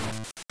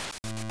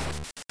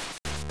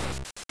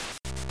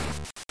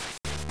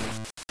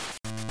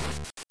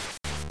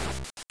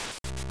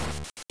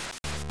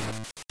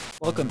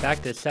Welcome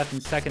back to 7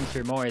 Seconds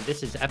or More.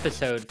 This is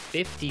episode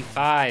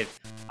 55.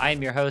 I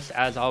am your host,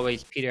 as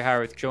always, Peter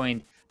Howarth,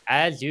 joined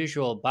as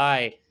usual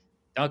by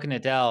Duncan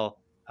Adele.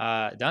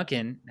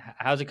 Duncan,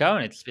 how's it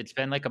going? It's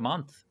been like a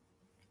month.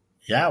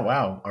 Yeah,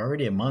 wow.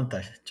 Already a month.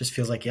 It just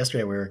feels like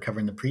yesterday we were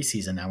covering the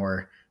preseason. Now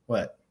we're,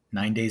 what,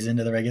 9 days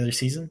into the regular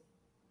season?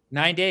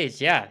 9 days,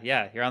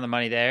 yeah, you're on the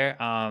money there.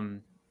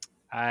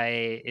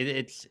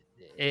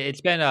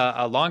 It's been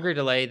a longer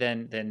delay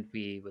than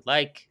we would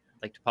like.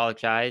 I'd like to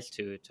apologize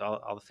to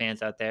all the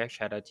fans out there.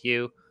 Shout out to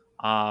you.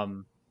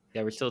 Um,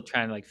 yeah, we're still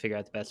trying to figure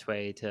out the best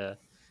way to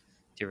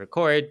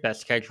record,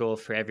 best schedule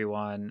for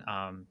everyone.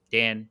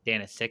 Dan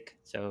is sick,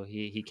 so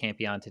he can't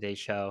be on today's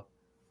show.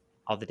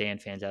 All the Dan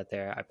fans out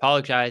there, I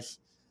apologize.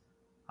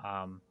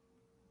 Um,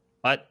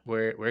 but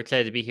we're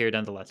excited to be here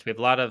nonetheless. We have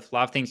a lot of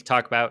things to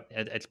talk about.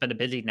 It's been a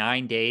busy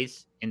 9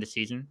 days in the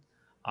season.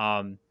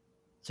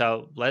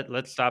 So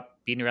let's stop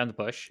beating around the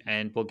bush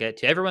and we'll get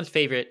to everyone's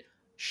favorite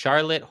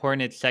Charlotte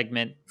Hornets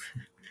segment,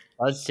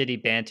 Buzz City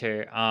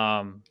Banter.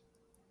 I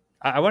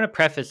want to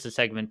preface the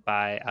segment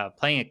by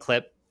playing a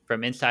clip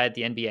from inside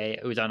the NBA.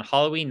 It was on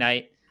Halloween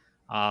night.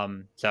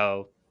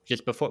 So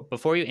just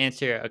before you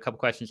answer a couple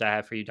questions I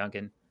have for you,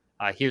 Duncan,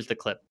 here's the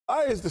clip.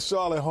 Why is the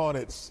Charlotte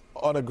Hornets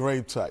on a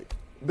grave type?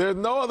 There's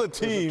no other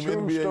team in NBA.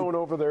 Tombstone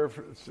over there.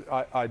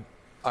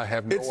 I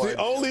have no idea. It's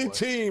the only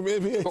team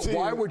NBA But team.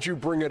 why would you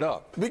bring it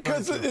up?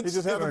 Because it's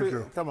He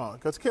just come on,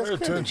 because Pay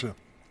attention.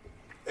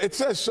 It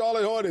says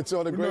Charlotte Hornets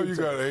on the We know grave you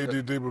type. got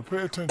ADD, but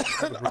pay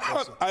attention.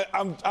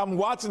 I'm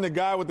watching the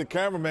guy with the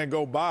cameraman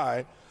go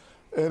by,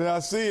 and I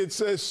see it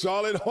says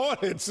Charlotte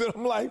Hornets, and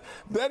I'm like,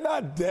 they're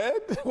not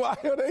dead. Why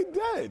are they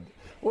dead?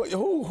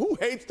 Who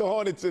hates the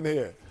Hornets in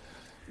here?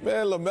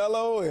 Man,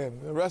 LaMelo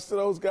and the rest of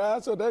those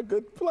guys, they're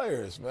good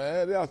players,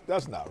 man.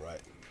 That's not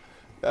right.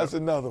 That's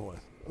another one.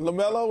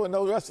 LaMelo and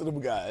the rest of them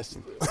guys.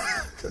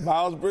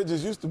 Miles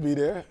Bridges used to be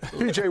there.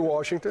 PJ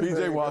Washington. There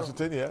PJ you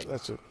Washington, yeah,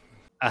 that's it.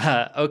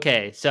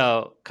 Okay,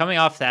 so coming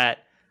off that,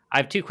 I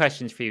have two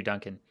questions for you,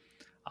 Duncan.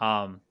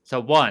 So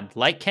one,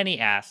 like Kenny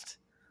asked,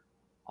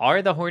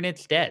 are the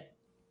Hornets dead?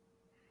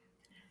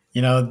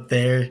 You know,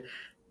 they're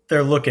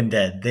looking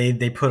dead.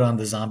 They put on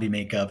the zombie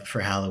makeup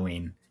for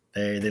Halloween.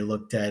 They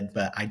look dead,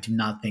 but I do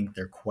not think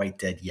they're quite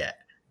dead yet.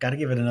 Got to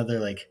give it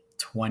another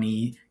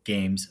 20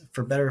 games.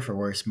 For better or for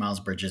worse,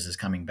 Miles Bridges is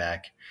coming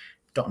back.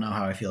 Don't know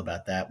how I feel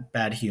about that.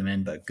 Bad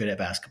human, but good at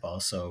basketball.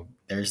 So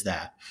there's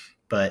that.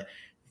 But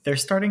they're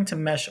starting to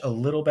mesh a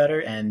little better,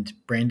 and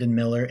Brandon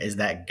Miller is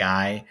that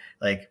guy.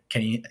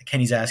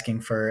 Kenny's asking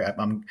for.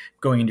 I'm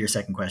going into your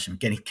second question.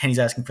 Kenny's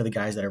asking for the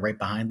guys that are right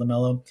behind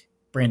LaMelo.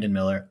 Brandon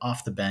Miller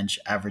off the bench,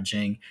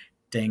 averaging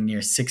dang near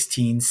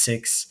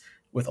 16-6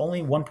 with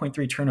only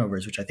 1.3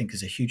 turnovers, which I think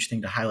is a huge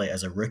thing to highlight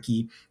as a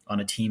rookie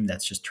on a team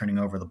that's just turning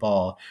over the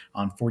ball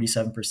on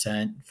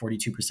 47%,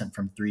 42%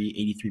 from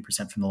three,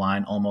 83% from the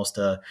line, almost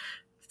a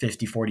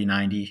 50, 40,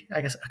 90,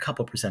 I guess a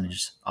couple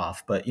percentages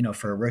off. But,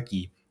 for a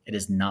rookie, it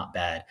is not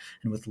bad.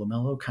 And with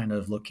LaMelo kind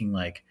of looking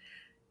like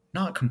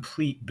not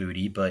complete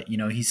booty, but,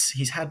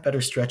 he's had better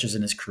stretches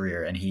in his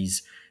career, and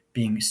he's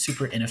being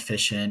super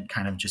inefficient,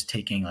 kind of just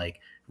taking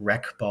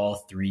wreck ball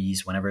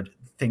threes whenever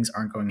things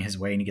aren't going his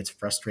way and he gets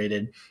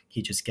frustrated.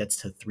 He just gets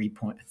to 3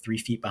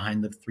 feet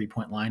behind the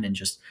 3-point line and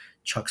just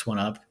chucks one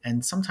up.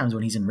 And sometimes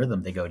when he's in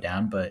rhythm, they go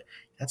down, but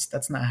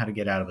that's not how to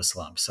get out of a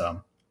slump.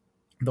 So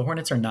the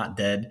Hornets are not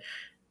dead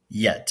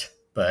yet,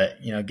 but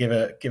give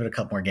it a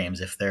couple more games.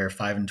 If they're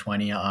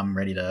 5-20, I'm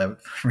ready to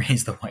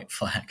raise the white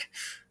flag.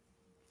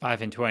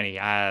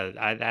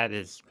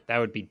 5-20. That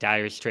would be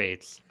dire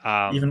straits.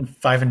 Even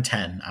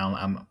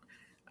 5-10,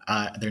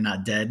 they're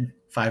not dead.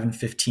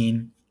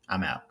 5-15,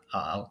 I'm out.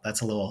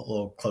 That's a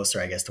little closer,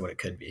 I guess, to what it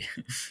could be.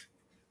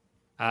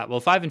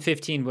 Well,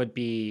 5-15 would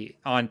be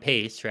on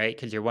pace, right?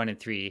 Because you're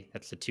 1-3.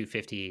 That's the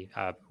 250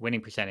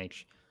 winning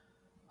percentage.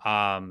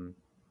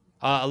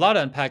 A lot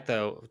to unpack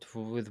though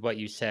with what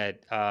you said.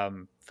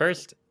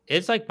 First,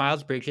 is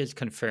Miles Bridges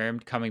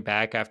confirmed coming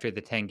back after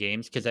the 10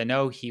 games? Because I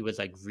know he was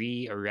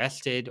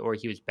re-arrested or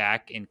he was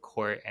back in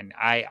court, and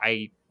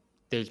I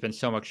there's been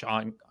so much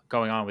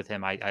going on with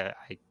him. I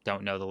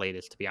don't know the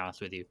latest, to be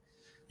honest with you.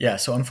 Yeah,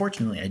 so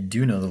unfortunately, I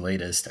do know the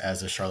latest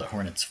as a Charlotte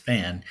Hornets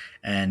fan,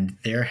 and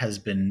there has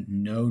been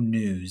no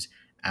news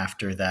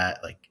after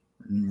that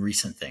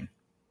recent thing.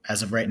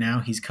 As of right now,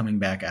 he's coming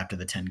back after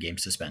the 10-game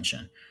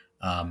suspension.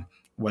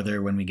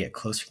 Whether when we get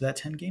closer to that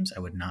 10 games,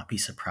 I would not be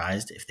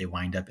surprised if they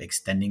wind up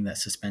extending that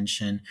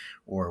suspension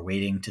or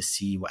waiting to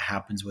see what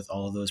happens with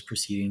all of those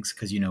proceedings,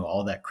 because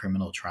all that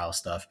criminal trial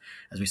stuff,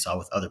 as we saw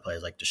with other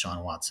players like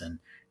Deshaun Watson,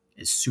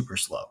 is super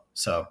slow.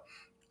 So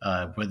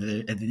whether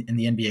in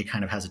the NBA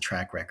kind of has a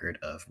track record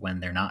of when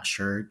they're not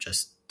sure,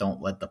 just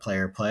don't let the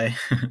player play.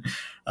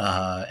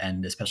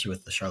 And especially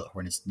with the Charlotte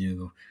Hornets'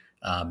 new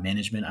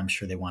management, I'm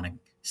sure they want to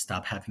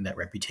stop having that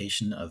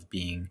reputation of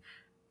being,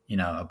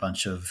 a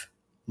bunch of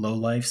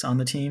lowlifes on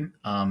the team.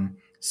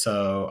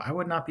 So I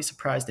would not be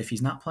surprised if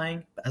he's not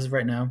playing. But as of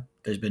right now,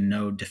 there's been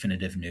no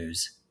definitive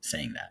news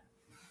saying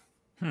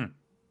that.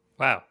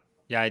 Wow.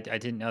 Yeah, I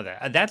didn't know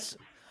that. That's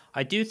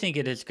I do think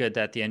it is good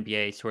that the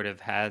NBA sort of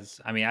has,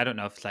 I mean, I don't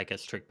know if it's like a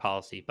strict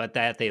policy, but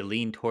that they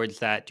lean towards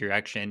that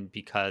direction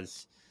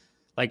because,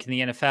 like in the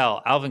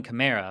NFL, Alvin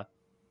Kamara,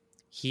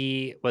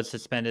 he was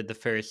suspended the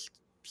first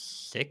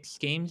 6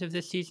 games of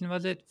this season,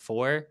 was it?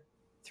 4?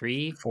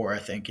 3? 4, I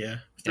think. Yeah,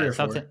 3 Yeah, or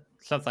 4.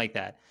 something like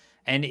that.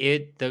 And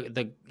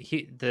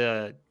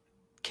the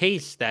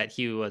case that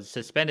he was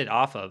suspended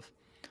off of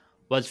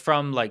was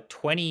from like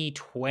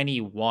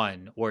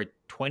 2021 or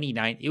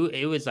 29.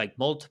 It was like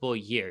multiple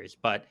years,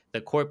 but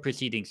the court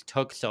proceedings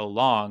took so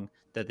long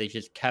that they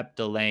just kept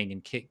delaying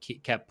and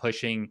kept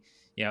pushing,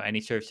 any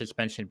sort of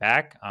suspension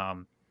back.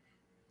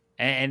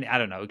 And I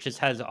don't know, it just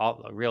has a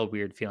real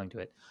weird feeling to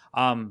it.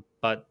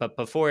 But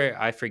before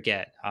I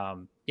forget,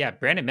 yeah,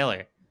 Brandon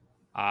Miller.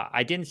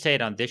 I didn't say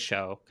it on this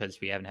show because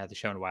we haven't had the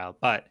show in a while,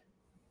 but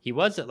he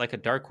was like a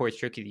dark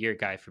horse rookie of the year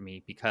guy for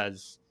me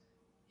because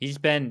he's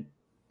been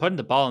putting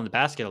the ball in the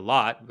basket a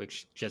lot,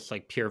 which just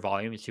like pure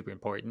volume is super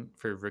important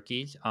for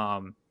rookies.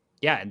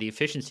 Yeah, and the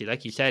efficiency,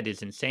 like you said,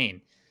 is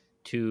insane.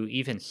 To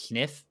even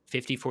sniff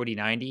 50, 40,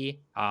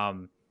 90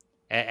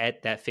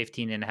 at that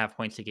 15 and a half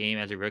points a game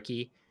as a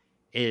rookie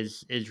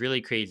is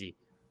really crazy.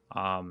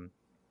 And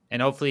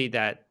hopefully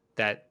that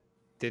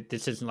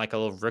this isn't like a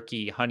little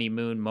rookie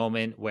honeymoon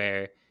moment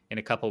where in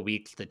a couple of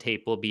weeks the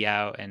tape will be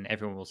out and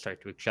everyone will start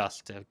to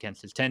adjust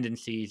against his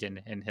tendencies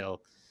and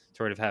he'll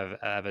sort of have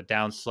a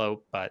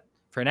downslope. But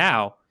for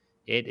now,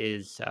 it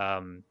is.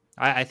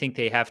 I think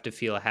they have to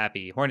feel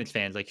happy, Hornets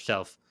fans like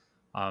yourself,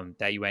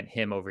 that you went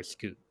him over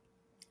Scoot.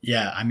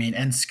 Yeah, I mean,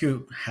 and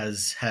Scoot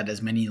has had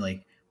as many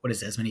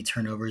as many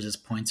turnovers as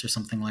points or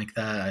something like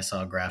that. I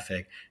saw a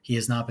graphic. He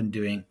has not been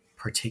doing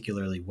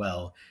particularly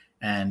well.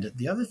 And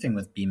the other thing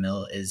with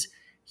B-Mill is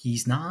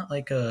he's not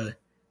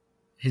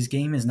his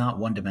game is not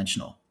one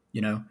dimensional.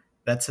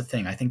 That's the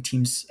thing. I think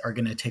teams are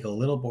going to take a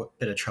little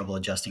bit of trouble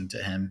adjusting to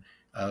him.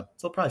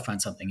 They'll probably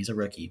find something. He's a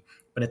rookie,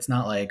 but it's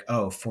not like,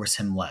 oh, force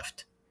him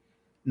left.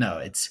 No,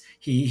 it's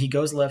he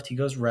goes left, he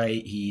goes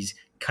right, he's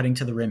cutting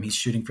to the rim, he's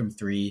shooting from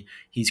 3,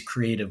 he's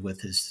creative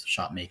with his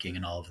shot making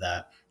and all of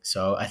that.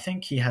 So I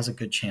think he has a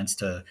good chance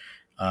to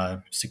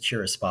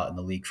secure a spot in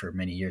the league for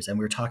many years. And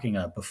we were talking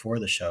before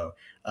the show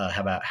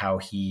about how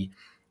he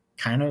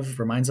kind of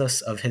reminds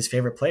us of his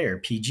favorite player,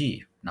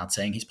 PG. Not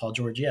saying he's Paul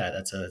George yet.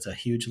 That's a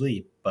huge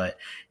leap, but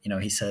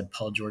he said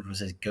Paul George was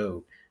his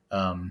GOAT.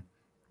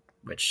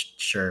 Which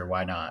sure,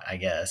 why not, I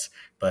guess.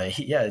 But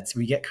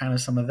we get kind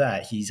of some of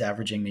that. He's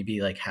averaging maybe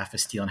like half a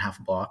steal and half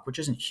a block, which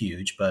isn't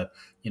huge, but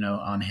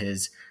on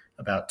his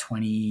about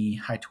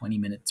high 20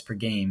 minutes per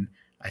game,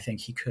 I think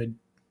he could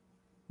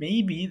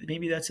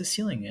maybe that's his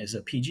ceiling as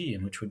a PG,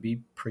 and which would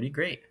be pretty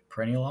great,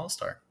 perennial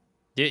all-star.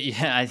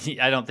 Yeah,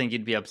 I don't think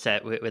you'd be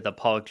upset with a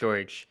Paul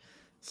George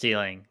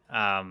ceiling.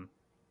 Yeah,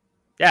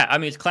 I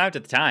mean, it's clowned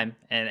at the time,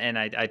 and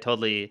I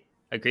totally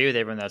agree with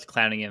everyone that was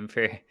clowning him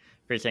for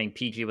saying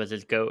PG was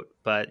his GOAT,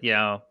 but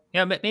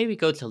maybe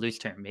GOAT's a loose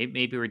term.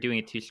 Maybe we're doing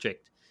it too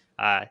strict.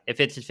 If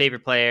it's his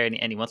favorite player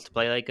and he wants to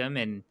play like him,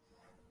 and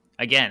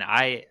again,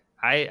 I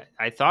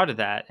thought of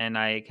that and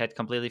I had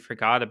completely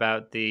forgot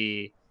about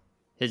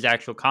his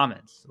actual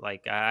comments.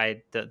 Like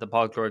the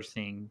Paul George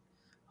thing,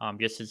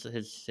 just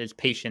his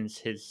patience,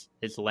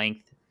 his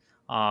length,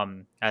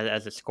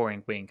 as a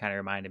scoring wing kind of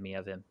reminded me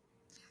of him.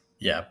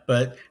 Yeah,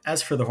 but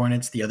as for the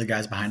Hornets, the other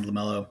guys behind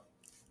LaMelo,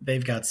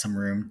 they've got some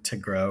room to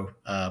grow.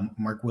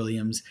 Mark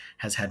Williams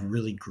has had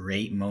really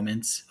great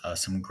moments,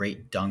 some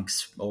great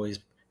dunks, always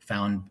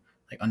found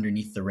like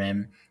underneath the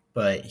rim,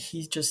 but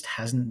he just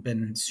hasn't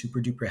been super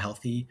duper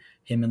healthy.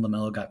 Him and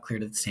LaMelo got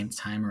cleared at the same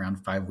time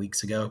around 5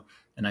 weeks ago.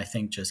 And I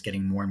think just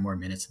getting more and more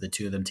minutes of the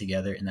two of them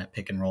together in that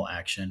pick and roll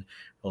action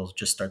will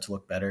just start to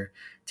look better.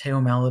 Theo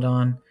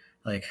Maledon,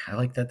 I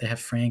like that they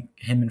have him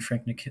and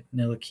Frank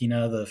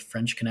Ntilikina, the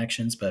French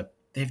connections, but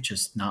they've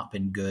just not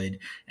been good.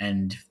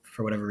 And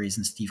for whatever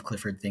reason, Steve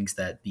Clifford thinks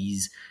that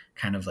these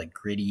kind of like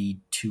gritty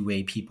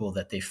two-way people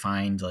that they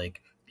find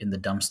like in the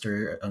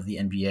dumpster of the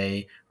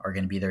NBA are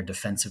going to be their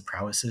defensive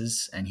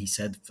prowesses. And he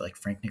said like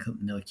Frank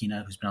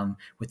Ntilikina, who's been on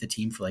with the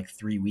team for like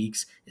 3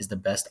 weeks, is the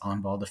best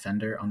on-ball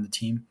defender on the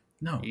team.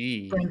 No,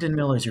 Brandon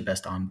Miller is your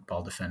best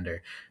on-ball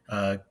defender.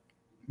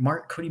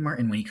 Cody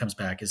Martin, when he comes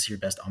back, is your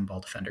best on-ball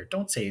defender.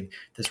 Don't say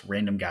this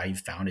random guy you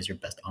found is your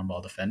best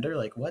on-ball defender.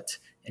 Like what?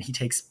 And he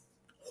takes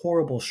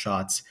horrible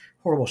shot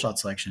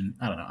selection.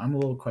 I don't know. I'm a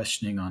little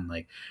questioning on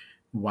like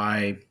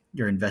why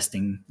you're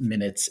investing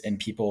minutes in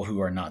people who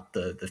are not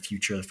the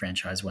future of the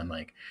franchise when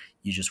like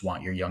you just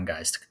want your young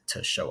guys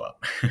to show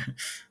up.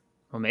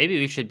 Well, maybe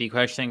we should be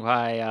questioning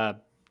why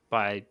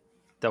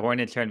the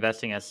Hornets are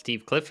investing as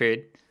Steve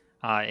Clifford.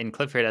 In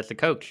Clifford as the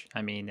coach.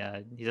 I mean,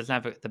 he doesn't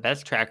have the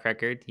best track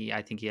record.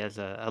 I think he has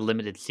a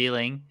limited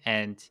ceiling,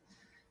 and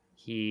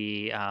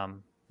he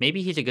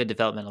maybe he's a good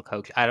developmental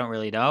coach. I don't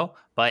really know,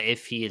 but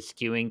if he is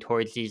skewing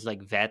towards these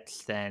like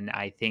vets, then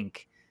I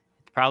think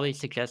it's probably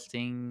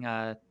suggesting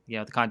the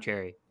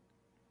contrary.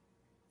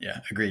 Yeah,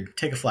 agreed.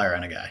 Take a flyer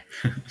on a guy.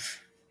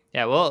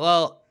 Yeah,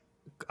 well,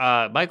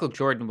 Michael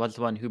Jordan was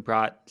the one who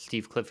brought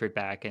Steve Clifford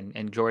back,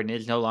 and Jordan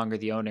is no longer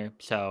the owner,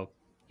 so.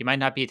 he might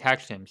not be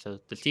attached to him. So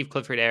the Steve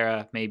Clifford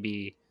era may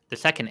be the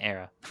second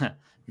era,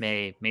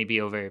 may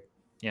be over.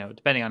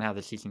 Depending on how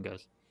the season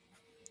goes.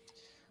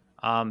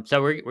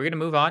 So we're going to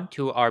move on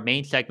to our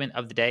main segment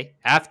of the day.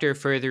 After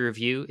further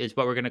review is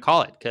what we're going to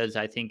call it, because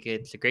I think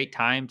it's a great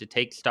time to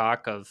take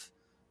stock of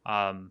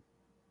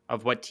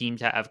what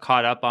teams have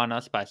caught up on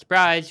us by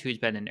surprise, who's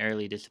been an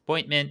early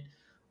disappointment.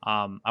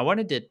 I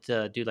wanted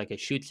to do like a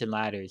shoots and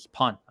ladders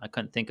punt. I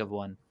couldn't think of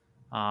one.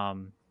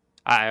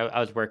 I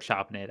was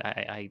workshopping it.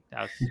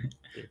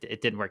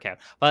 It didn't work out.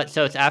 But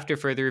so it's after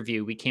further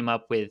review, we came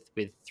up with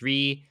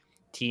 3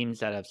 teams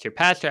that have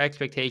surpassed our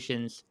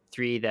expectations,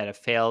 3 that have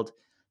failed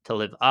to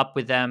live up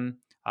with them.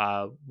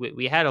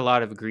 We had a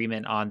lot of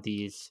agreement on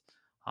these.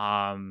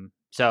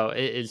 So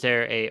is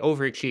there a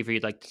overachiever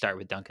you'd like to start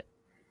with, Duncan?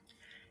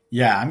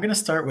 Yeah, I'm going to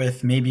start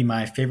with maybe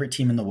my favorite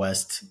team in the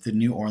West, the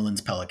New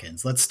Orleans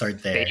Pelicans. Let's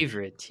start there.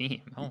 Favorite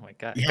team? Oh my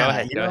God.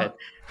 Yeah, Go ahead.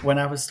 When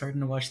I was starting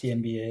to watch the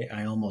NBA,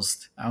 I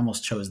almost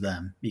chose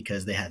them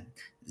because they had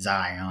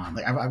Zion.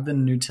 Like I've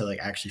been new to like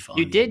actually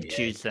following. You did the NBA.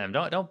 choose them.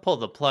 Don't pull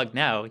the plug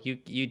now.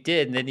 You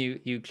did, and then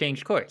you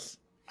changed course.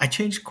 I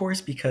changed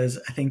course because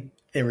I think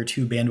they were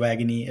too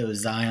bandwagony. It was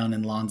Zion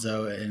and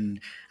Lonzo, and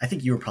I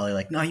think you were probably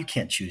like, no, you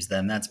can't choose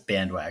them. That's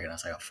bandwagon. I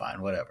was like, oh,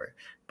 fine, whatever.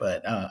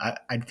 But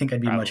I think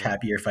I'd be much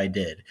happier if I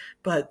did.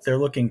 But they're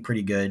looking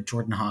pretty good.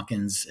 Jordan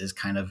Hawkins is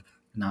kind of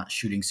not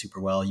shooting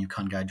super well.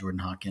 UConn guy Jordan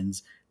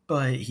Hawkins.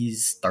 But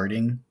he's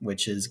starting,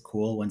 which is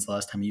cool. When's the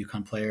last time a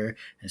UConn player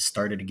has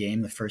started a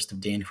game? The first of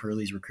Dan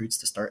Hurley's recruits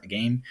to start a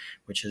game,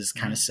 which is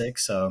kind of sick.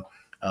 So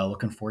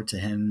looking forward to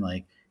him.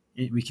 Like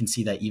we can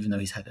see that even though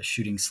he's had a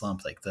shooting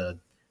slump, like the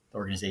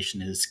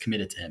organization is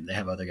committed to him. They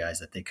have other guys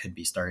that they could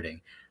be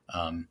starting.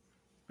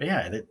 But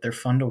yeah, they're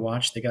fun to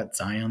watch. They got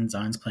Zion.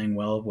 Zion's playing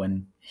well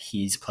when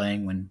he's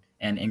playing,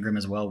 and Ingram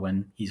as well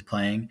when he's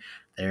playing.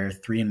 They're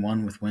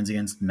 3-1 with wins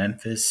against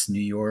Memphis,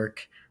 New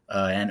York,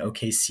 and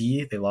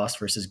OKC. They lost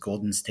versus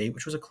Golden State,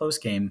 which was a close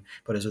game,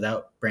 but it was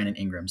without Brandon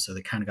Ingram, so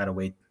they kind of got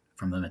away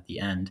from them at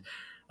the end.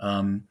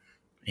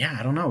 Yeah,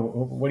 I don't know.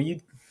 What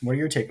are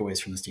your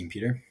takeaways from this team,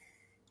 Peter?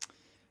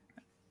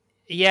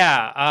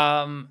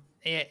 Yeah,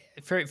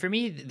 for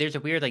me, there's a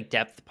weird like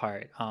depth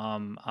part.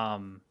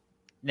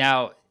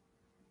 Now,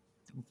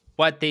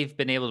 what they've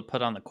been able to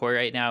put on the court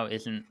right now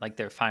isn't like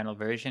their final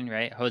version,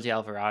 right? Jose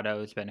Alvarado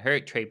has been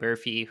hurt. Trey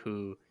Murphy,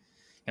 who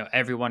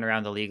everyone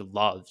around the league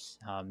loves.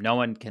 No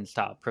one can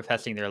stop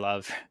professing their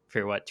love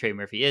for what Trey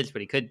Murphy is,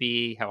 what he could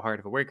be, how hard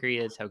of a worker he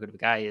is, how good of a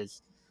guy he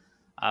is.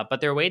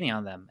 But they're waiting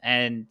on them,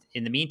 and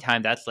in the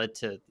meantime, that's led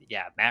to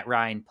Matt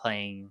Ryan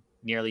playing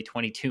nearly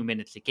 22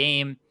 minutes a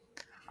game.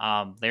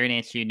 Larry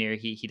Nance Jr.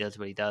 He does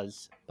what he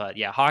does, but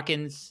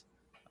Hawkins,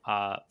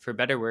 for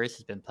better or worse,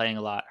 has been playing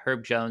a lot.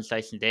 Herb Jones,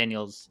 Dyson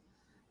Daniels,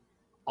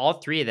 all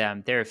 3 of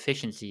them, their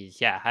efficiencies,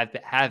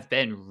 have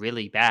been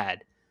really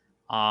bad.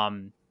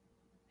 And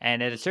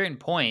at a certain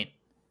point,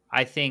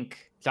 I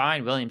think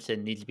Zion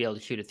Williamson needs to be able to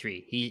shoot a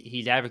 3.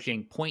 He's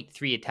averaging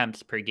 0.3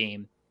 attempts per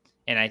game,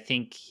 and I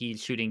think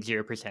he's shooting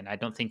 0%. I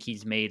don't think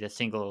he's made a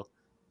single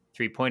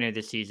 3-pointer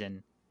this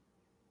season.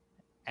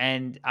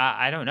 And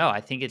I don't know.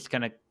 I think it's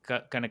gonna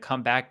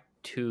come back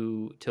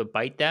to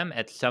bite them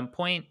at some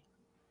point.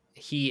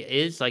 He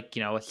is like a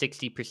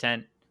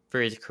 60%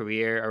 for his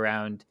career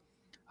around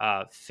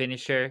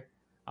finisher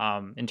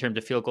in terms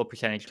of field goal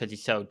percentage because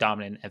he's so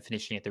dominant at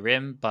finishing at the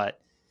rim.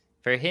 But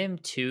for him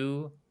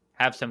to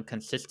have some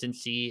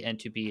consistency and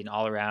to be an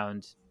all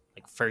around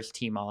like first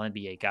team All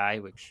NBA guy,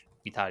 which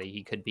we thought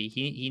he could be,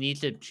 he needs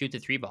to shoot the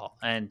 3 ball.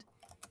 And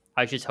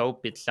I just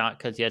hope it's not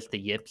because he has the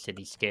yips and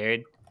he's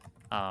scared.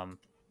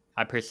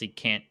 I personally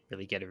can't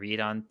really get a read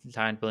on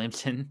Zion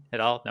Williamson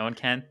at all. No one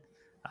can.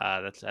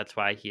 That's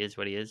why he is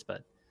what he is.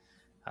 But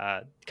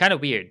kind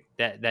of weird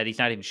that he's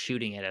not even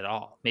shooting it at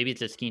all. Maybe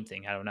it's a scheme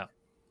thing. I don't know.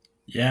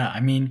 Yeah, I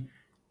mean,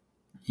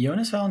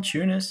 Jonas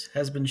Valanciunas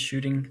has been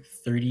shooting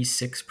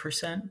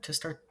 36% to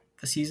start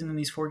the season in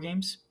these 4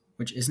 games,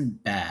 which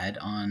isn't bad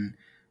on.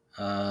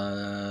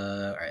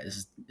 All right,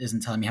 this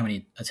isn't telling me how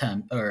many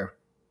attempts or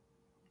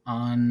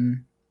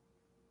on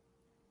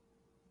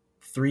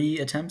 3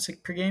 attempts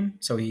per game.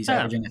 So he's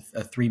averaging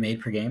a 3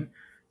 made per game.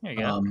 There you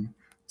go.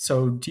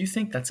 So do you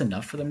think that's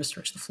enough for them to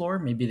stretch the floor?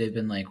 Maybe they've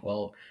been like,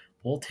 well,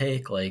 we'll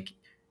take like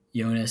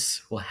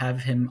Jonas, we'll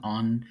have him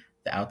on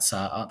the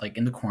outside, like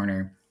in the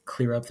corner,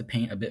 clear up the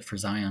paint a bit for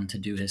Zion to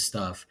do his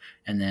stuff.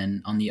 And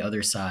then on the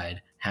other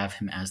side, have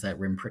him as that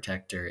rim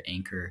protector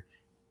anchor,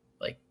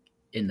 like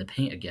in the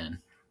paint again.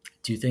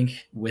 Do you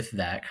think with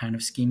that kind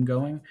of scheme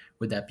going,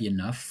 would that be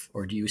enough?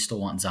 Or do you still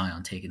want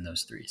Zion taking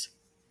those 3s?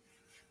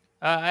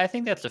 I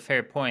think that's a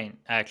fair point,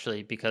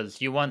 actually, because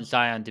you want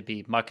Zion to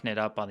be mucking it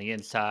up on the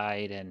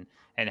inside and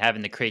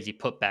having the crazy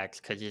putbacks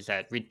because he's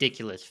that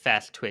ridiculous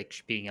fast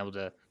twitch, being able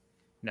to,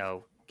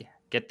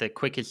 get the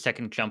quickest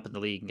second jump in the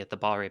league and get the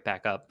ball right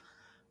back up.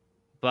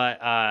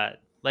 But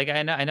like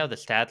I know the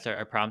stats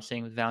are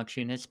promising with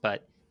Valanciunas,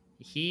 but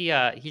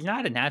he's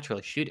not a natural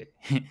shooter.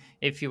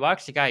 If you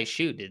watch the guy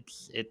shoot,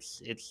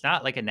 it's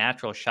not like a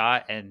natural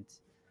shot, and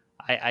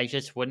I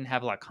just wouldn't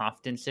have a lot of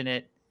confidence in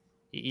it.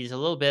 He's a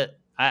little bit.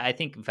 I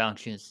think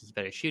Valanciunas is a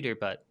better shooter,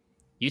 but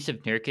Yusuf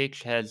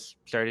Nurkic has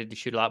started to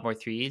shoot a lot more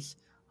threes,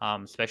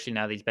 especially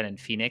now that he's been in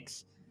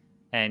Phoenix.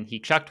 And he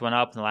chucked one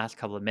up in the last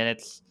couple of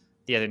minutes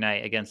the other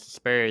night against the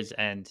Spurs,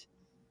 and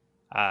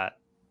uh,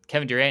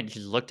 Kevin Durant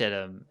just looked at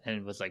him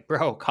and was like,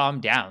 "Bro,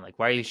 calm down. Like,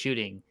 why are you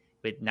shooting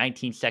with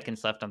 19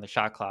 seconds left on the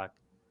shot clock?"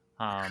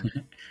 Um,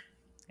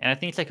 and I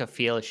think it's like a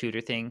feel a shooter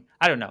thing.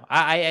 I don't know.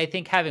 I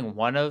think having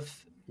one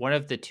of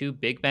the two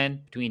big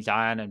men between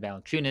Zion and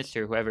Valanciunas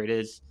or whoever it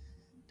is,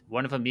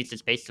 one of them needs to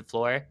space the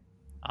floor.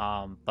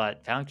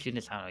 But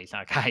Valanciunas, I don't know, he's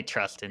not a guy I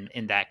trust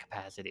in that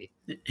capacity.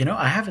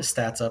 I have his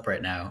stats up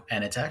right now,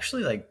 and it's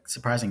actually like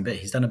surprising bit.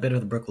 He's done a bit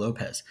of the Brook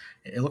Lopez.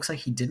 It looks like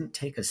he didn't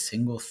take a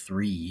single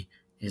three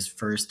his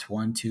first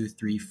 1, 2,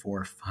 3,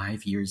 4,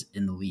 5 years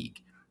in the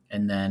league,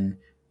 and then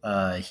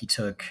he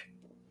took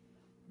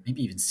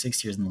maybe even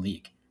 6 years in the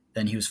league.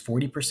 Then he was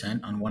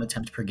 40% on one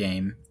attempt per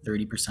game,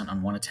 30%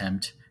 on one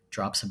attempt,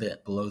 drops a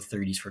bit below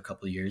 30s for a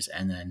couple of years,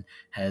 and then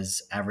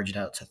has averaged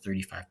out to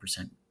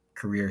 35%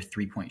 career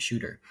 3-point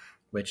shooter,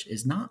 which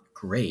is not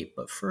great,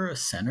 but for a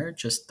center,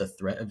 just the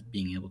threat of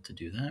being able to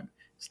do that,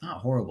 it's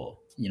not horrible.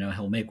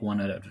 He'll make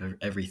one out of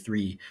every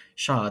 3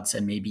 shots,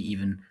 and maybe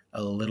even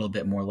a little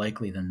bit more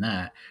likely than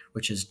that,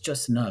 which is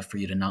just enough for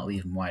you to not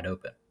leave him wide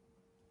open.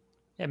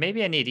 Yeah,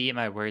 maybe I need to eat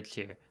my words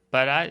here,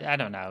 but I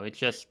don't know. It's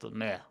just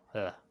meh,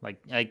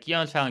 like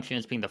Jonas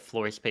Valanciunas being the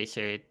floor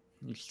spacer. It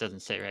just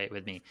doesn't sit right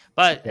with me.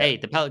 But hey,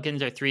 the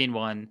Pelicans are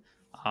 3-1.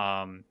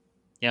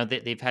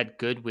 They've had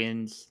good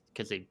wins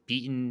because they've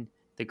beaten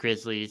the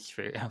Grizzlies.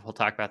 We'll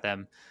talk about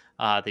them.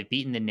 They've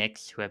beaten the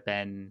Knicks, who have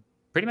been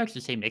pretty much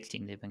the same Knicks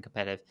team. They've been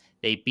competitive.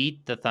 They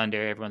beat the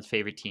Thunder, everyone's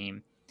favorite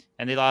team,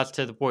 and they lost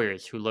to the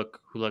Warriors, who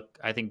look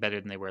I think better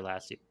than they were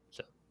last year.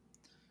 So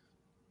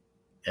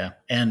yeah,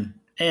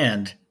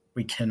 and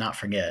we cannot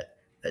forget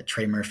that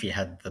Trey Murphy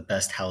had the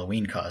best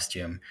Halloween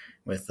costume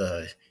with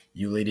the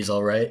 "You ladies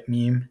all right"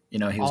 meme. He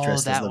was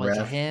dressed as the ref.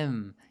 That was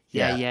him.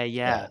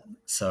 Yeah.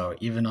 So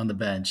even on the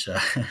bench,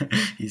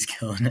 he's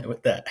killing it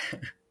with that.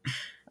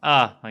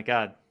 Oh my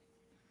god,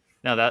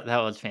 no, that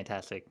was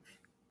fantastic.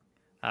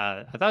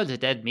 I thought it was a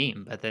dead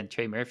meme, but then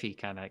Trey Murphy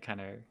kind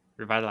of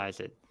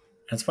revitalized it.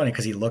 It's funny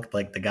because he looked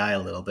like the guy a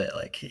little bit.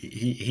 Like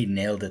he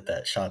nailed it,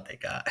 that shot they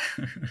got.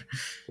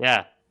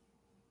 Yeah.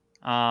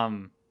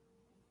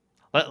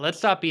 Let's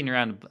stop beating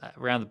around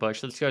the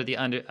bush. Let's go to the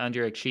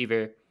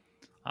underachiever.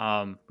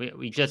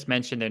 We just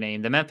mentioned their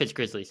name, the Memphis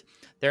Grizzlies.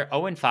 They're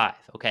 0-5.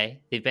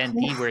 Okay, they've been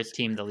the worst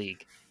team in the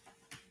league.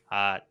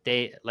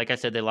 They, like I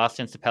said, they lost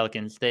against the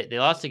Pelicans. They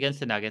lost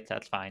against the Nuggets.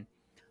 That's fine,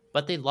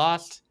 but they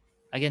lost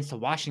against the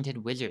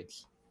Washington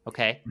Wizards.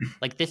 Okay,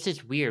 like this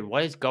is weird.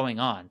 What is going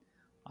on?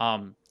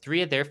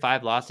 3 of their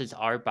 5 losses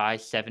are by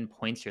 7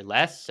 points or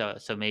less.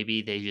 So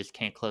maybe they just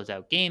can't close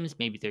out games.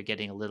 Maybe they're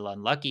getting a little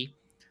unlucky.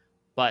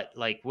 But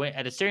like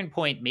at a certain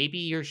point, maybe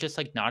you're just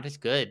like not as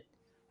good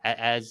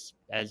as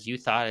you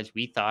thought, as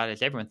we thought,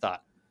 as everyone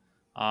thought.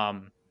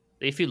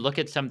 If you look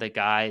at some of the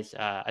guys,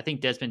 I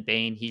think Desmond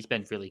Bane, he's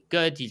been really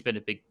good. He's been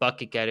a big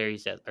bucket getter.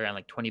 He's at around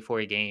like 24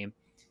 a game.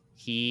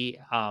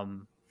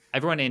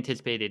 Everyone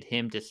anticipated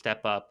him to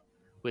step up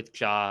with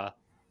Ja's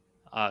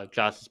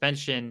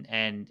suspension,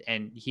 and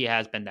he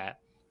has been that.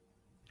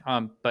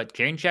 But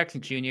Jaren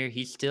Jackson Jr.,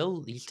 he's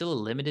still a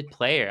limited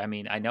player. I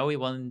mean, I know he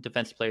won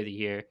Defensive Player of the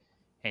Year,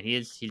 and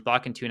he's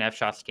blocking 2.5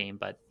 shots a game,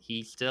 but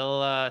he's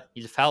still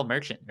he's a foul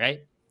merchant, right?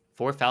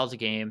 4 fouls a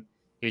game.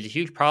 He was a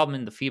huge problem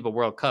in the FIBA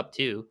World Cup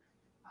too.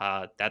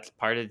 That's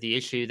part of the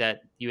issue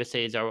that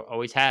USA has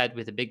always had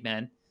with the big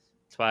men.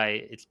 That's why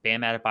it's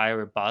Bam Adebayo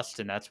or bust,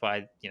 and that's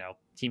why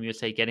Team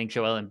USA getting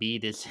Joel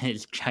Embiid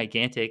is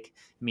gigantic.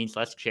 It means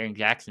less Jaren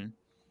Jackson.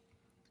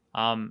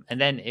 And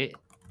then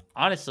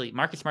honestly,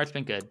 Marcus Smart's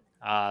been good.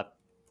 I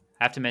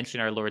have to mention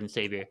our Lord and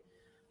Savior.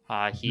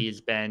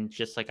 He's been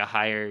just like a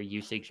higher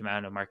usage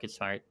amount of Marcus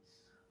Smart.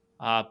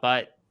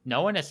 But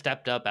no one has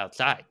stepped up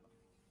outside.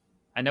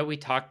 I know we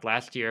talked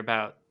last year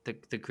about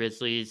the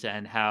Grizzlies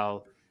and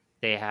how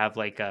they have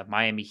like a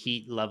Miami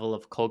Heat level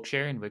of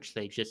culture in which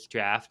they just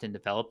draft and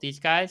develop these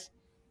guys.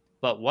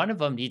 But one of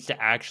them needs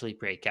to actually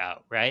break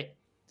out, right?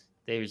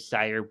 There's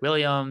Zaire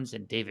Williams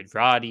and David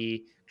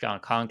Roddy, John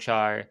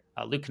Conchar,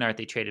 Luke Kennard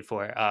they traded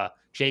for,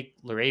 Jake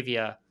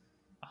LaRavia,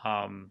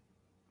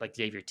 like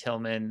Xavier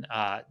Tillman.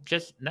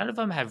 Just none of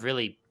them have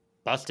really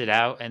busted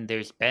out, and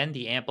there's been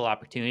the ample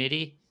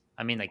opportunity.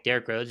 I mean, like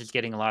Derrick Rose is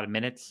getting a lot of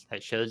minutes.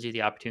 That shows you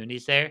the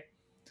opportunities there.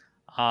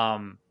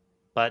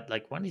 But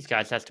like one of these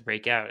guys has to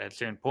break out at a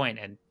certain point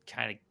and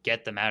kind of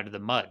get them out of the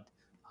mud.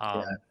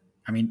 Yeah.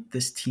 I mean,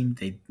 this team,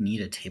 they need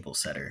a table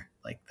setter.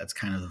 Like that's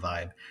kind of the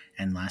vibe.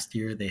 And last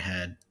year they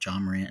had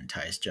John Morant and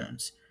Tyus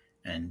Jones.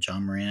 And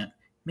John Morant,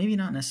 maybe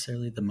not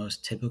necessarily the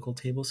most typical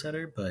table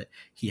setter, but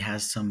he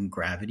has some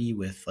gravity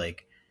with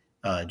like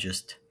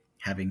just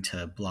having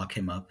to block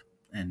him up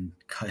and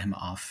cut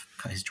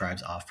his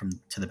drives off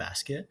to the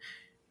basket.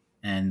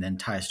 And then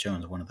Tyus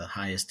Jones, one of the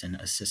highest in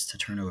assists to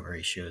turnover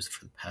ratios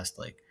for the past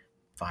like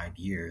 5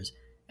 years.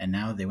 And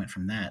now they went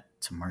from that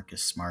to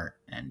Marcus Smart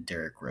and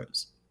Derrick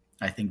Rose.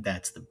 I think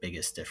that's the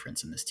biggest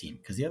difference in this team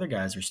because the other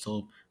guys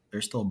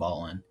they're still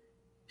balling.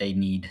 They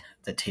need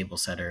the table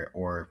setter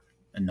or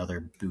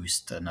another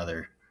boost,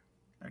 another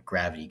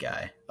gravity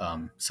guy,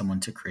 someone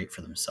to create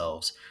for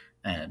themselves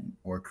and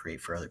or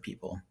create for other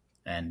people.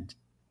 And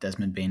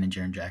Desmond Bain and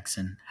Jaren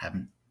Jackson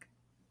haven't.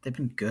 They've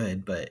been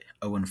good, but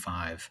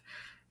 0-5.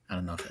 I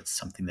don't know if that's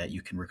something that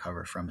you can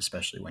recover from,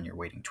 especially when you're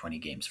waiting 20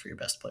 games for your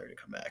best player to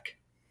come back.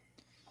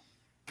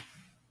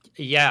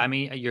 Yeah, I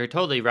mean, you're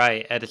totally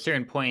right. At a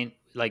certain point,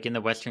 like in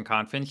the Western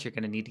Conference, you're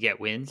going to need to get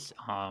wins.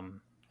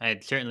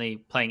 And certainly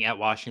playing at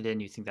Washington,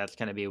 you think that's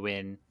going to be a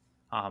win.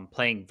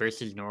 Playing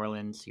versus New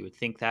Orleans, you would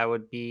think that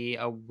would be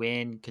a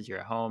win because you're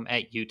at home.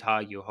 At Utah,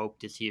 you hope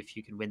to see if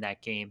you can win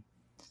that game.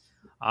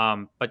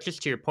 But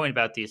just to your point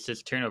about the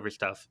assist turnover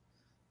stuff,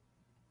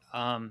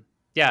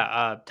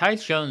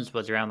 Tyus Jones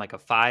was around like a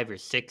 5 or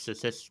 6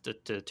 assist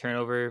to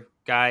turnover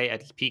guy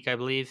at his peak, I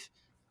believe.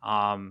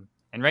 And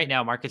right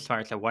now, Marcus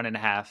Smart's at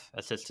 1.5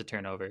 assists to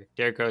turnover.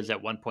 Derrick Rose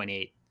at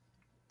 1.8.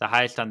 The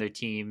highest on their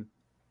team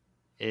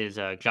is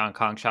John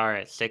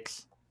Kongshar at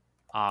 6.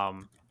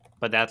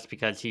 But that's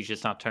because he's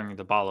just not turning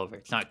the ball over.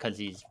 It's not because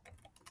he's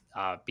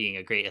being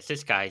a great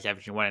assist guy. He's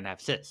averaging 1.5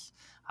 assists.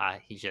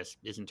 He just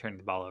isn't turning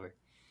the ball over.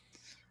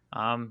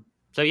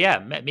 So yeah,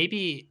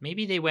 maybe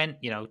they went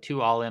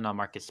too all in on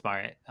Marcus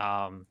Smart.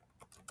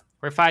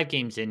 We're 5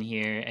 games in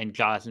here, and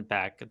Ja isn't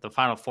back. The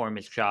final form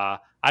is Ja.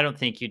 I don't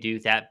think you do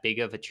that big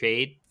of a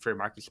trade for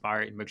Marcus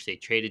Smart, in which they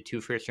traded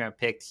 2 first-round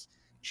picks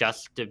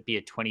just to be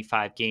a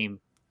 25-game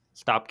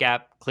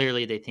stopgap.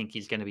 Clearly, they think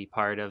he's going to be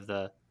part of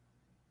the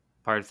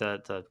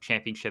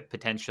championship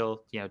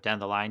potential, down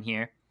the line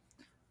here.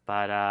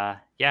 But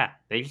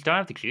they just don't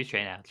have the juice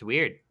right now. It's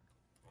weird.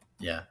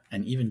 Yeah,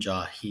 and even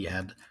Ja, he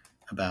had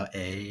about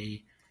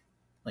a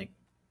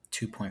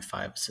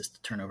 2.5 assist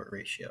to turnover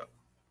ratio.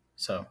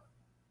 So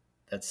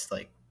that's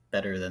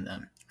better than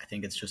them. I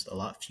think it's just a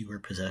lot fewer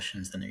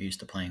possessions than they're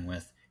used to playing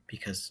with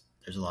because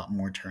there's a lot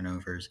more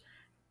turnovers.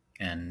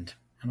 And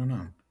I don't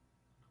know.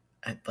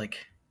 I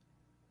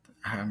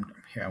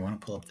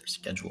want to pull up their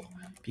schedule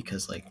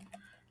because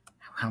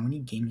how many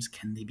games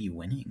can they be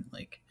winning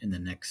in the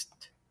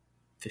next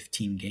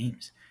 15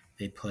 games?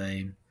 They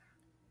play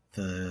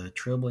the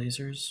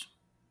Trailblazers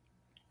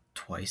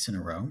twice in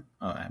a row.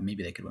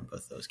 Maybe they could win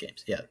both those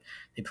games. Yeah,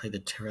 they play the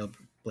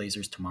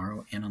Trailblazers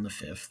tomorrow and on the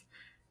 5th.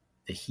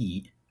 The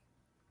Heat,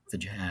 the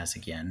Jazz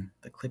again,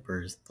 the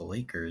Clippers, the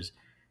Lakers.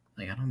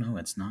 I don't know.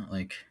 It's not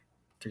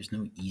there's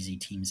no easy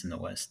teams in the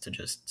West to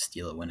just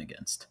steal a win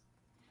against.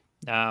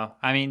 No,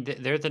 I mean,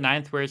 they're the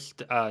 9th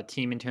worst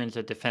team in terms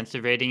of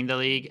defensive rating in the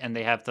league, and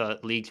they have the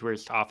league's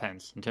worst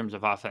offense in terms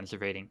of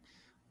offensive rating.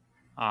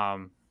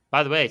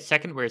 By the way,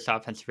 2nd worst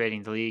offensive rating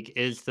in the league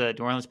is the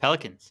New Orleans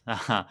Pelicans.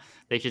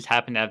 They just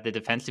happen to have the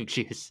defensive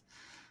juice.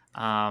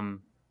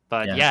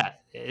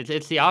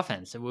 It's the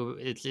offense.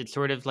 It's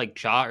sort of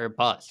like Ja or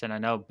bust. And I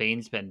know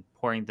Bain's been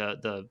pouring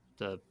the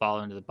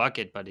ball into the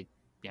bucket, but it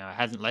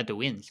hasn't led to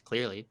wins,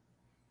 clearly.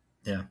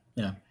 Yeah.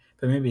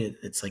 But maybe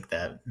it's like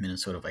that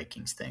Minnesota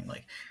Vikings thing,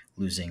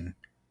 losing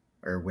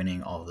or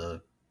winning all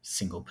the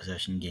single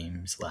possession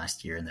games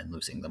last year and then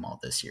losing them all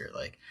this year.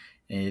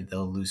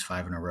 They'll lose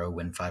 5 in a row,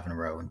 win 5 in a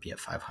row, and be at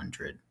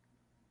 500.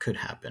 Could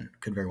happen.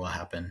 Could very well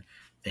happen.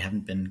 They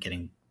haven't been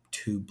getting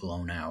too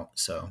blown out,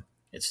 so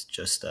it's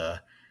just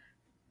a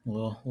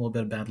little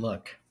bit of bad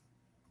luck.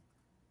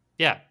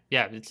 Yeah.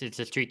 It's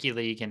a streaky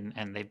league,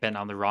 and they've been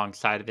on the wrong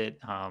side of it.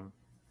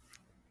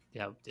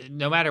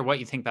 No matter what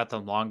you think about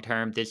them long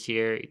term, this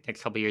year,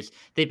 next couple of years,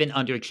 they've been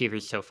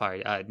underachievers so far.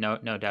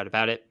 No doubt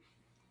about it.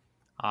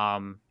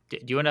 Do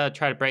you want to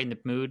try to brighten the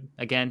mood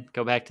again?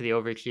 Go back to the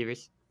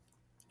overachievers?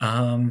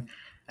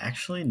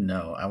 Actually,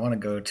 no. I want to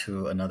go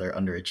to another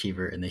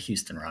underachiever in the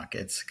Houston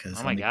Rockets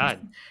because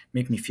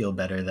make me feel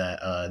better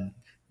that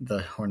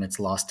the Hornets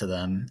lost to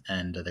them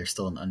and they're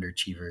still an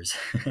underachievers.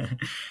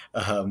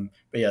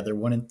 But yeah, they're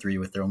 1-3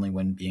 with their only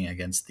win being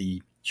against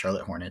the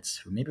Charlotte Hornets,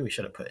 who maybe we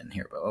should have put in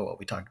here, but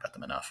we talked about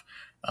them enough.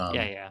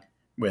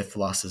 With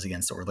losses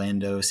against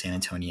Orlando, San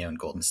Antonio, and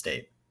Golden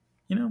State.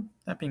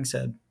 That being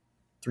said,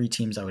 3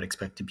 teams I would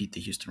expect to beat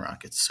the Houston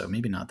Rockets, so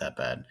maybe not that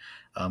bad.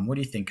 What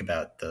do you think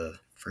about the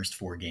first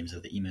 4 games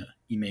of the Ime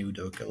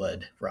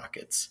Udoka-led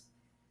Rockets?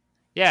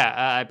 Yeah,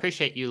 I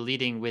appreciate you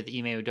leading with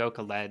Ime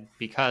Udoka-led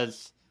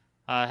because,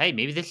 hey,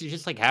 maybe this is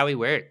just how he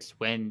works.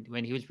 When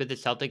he was with the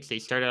Celtics, they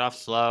started off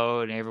slow,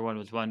 and everyone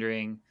was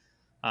wondering,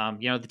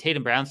 the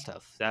Tatum Brown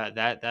stuff.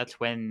 That's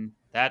when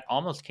that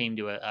almost came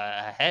to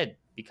a head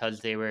because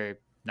they were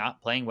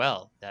not playing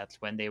well.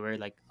 That's when they were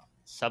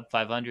sub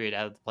 500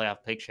 out of the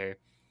playoff picture.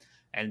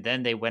 And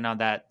then they went on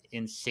that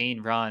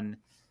insane run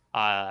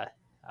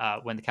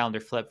when the calendar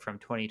flipped from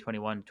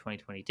 2021 to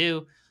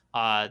 2022.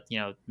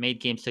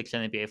 Made Game 6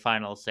 in the NBA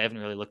Finals. They haven't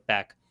really looked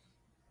back.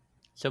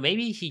 So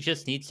maybe he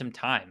just needs some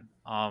time.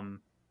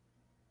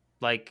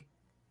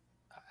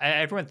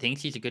 Everyone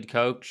thinks he's a good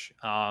coach,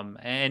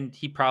 and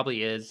he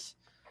probably is.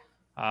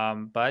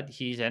 But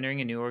he's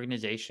entering a new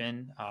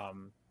organization,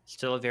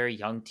 still a very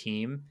young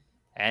team.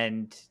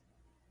 And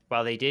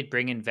while they did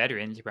bring in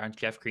veterans around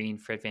Jeff Green,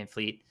 Fred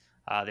VanVleet,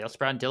 They also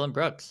brought in Dylan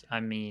Brooks. I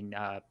mean,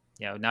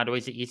 not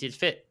always the easiest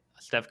fit.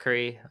 Steph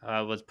Curry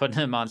was putting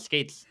him on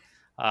skates.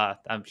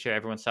 I'm sure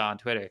everyone saw on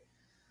Twitter.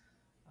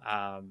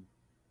 So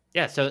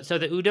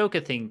the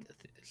Udoka thing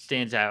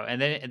stands out,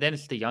 and then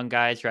it's the young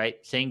guys,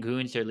 right?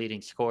 Sengun's their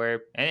leading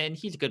scorer, and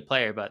he's a good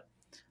player, but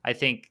I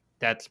think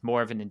that's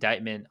more of an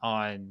indictment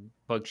on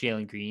what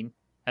Jalen Green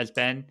has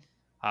been.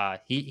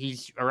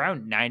 He's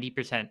around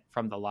 90%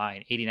 from the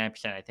line,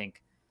 89%, I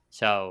think.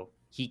 So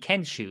he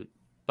can shoot,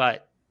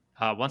 but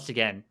once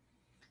again,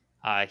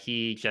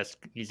 he's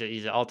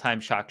an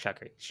all-time shock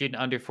chucker, shooting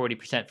under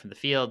 40% from the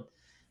field.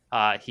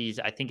 He's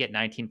I think at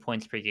 19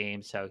 points per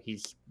game, so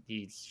he's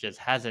just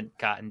hasn't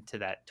gotten to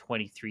that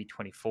 23,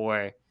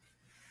 24.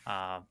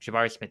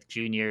 Jabari Smith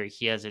Jr.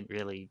 He hasn't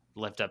really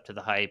lived up to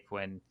the hype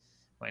when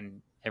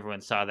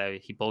everyone saw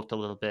that he bulked a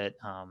little bit.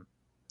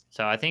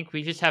 So I think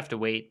we just have to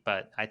wait,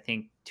 but I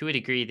think to a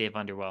degree they've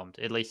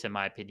underwhelmed, at least in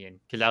my opinion,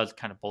 because I was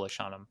kind of bullish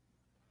on them.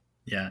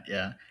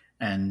 Yeah.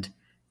 And,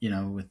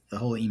 with the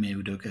whole Ime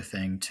Udoka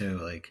thing too,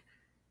 like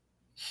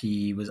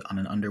he was on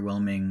an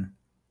underwhelming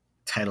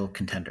title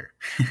contender,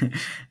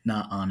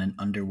 not on an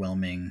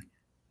underwhelming,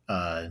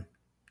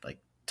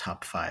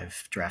 top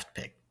 5 draft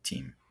pick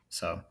team.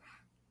 So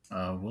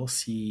we'll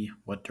see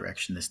what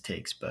direction this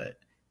takes. But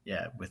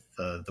yeah, with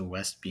the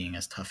West being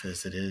as tough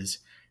as it is,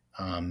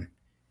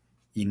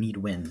 you need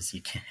wins.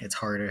 It's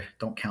harder.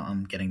 Don't count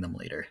on getting them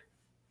later.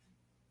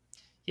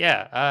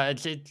 Yeah,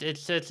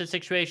 it's a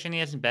situation he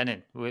hasn't been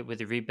in with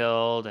the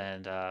rebuild,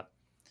 and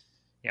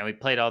we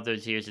played all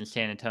those years in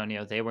San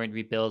Antonio. They weren't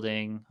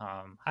rebuilding.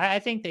 I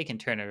think they can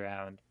turn it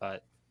around,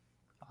 but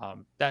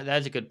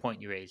that's a good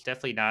point you raised.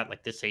 Definitely not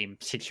like the same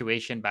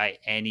situation by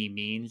any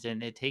means,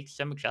 and it takes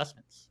some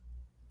adjustments.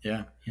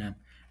 Yeah.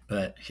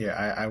 But here,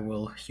 I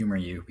will humor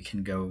you. We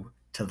can go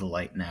to the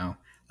light now.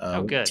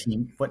 Good.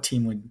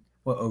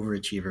 What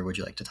overachiever would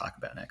you like to talk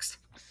about next?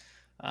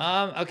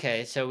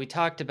 Okay, so we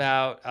talked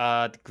about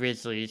the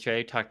Grizzlies, right?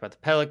 We talked about the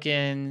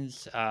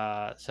Pelicans,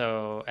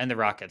 and the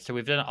Rockets. So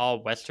we've done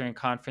all Western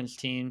Conference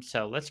teams.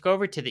 So let's go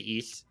over to the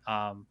East,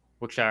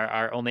 which are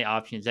our only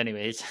options,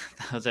 anyways.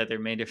 Those are the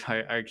remainder of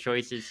our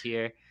choices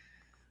here.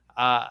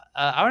 I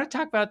want to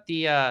talk about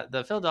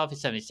the Philadelphia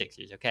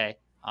 76ers, okay?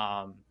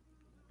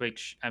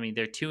 Which, I mean,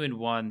 they're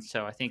 2-1,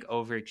 so I think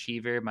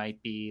overachiever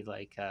might be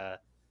like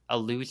a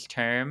loose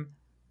term,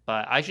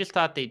 but I just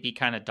thought they'd be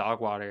kind of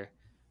dog water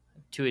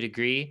to a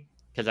degree,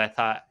 because I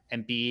thought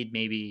Embiid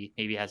maybe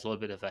has a little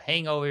bit of a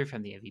hangover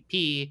from the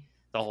MVP,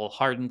 the whole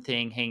Harden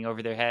thing hanging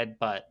over their head.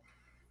 But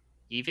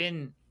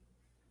even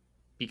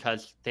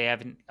because they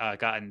haven't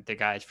gotten the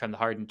guys from the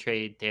Harden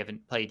trade, they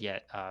haven't played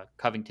yet,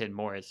 Covington,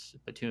 Morris,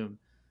 Batum,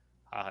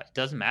 it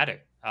doesn't matter.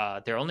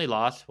 Their only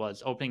loss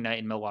was opening night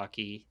in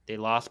Milwaukee. They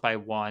lost by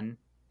 1,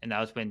 and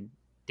that was when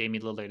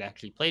Damian Lillard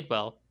actually played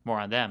well. More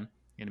on them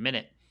in a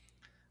minute.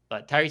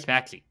 But Tyrese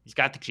Maxey, he's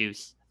got the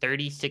juice.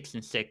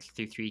 36-6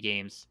 through 3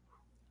 games.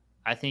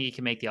 I think he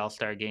can make the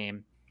All-Star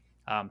game.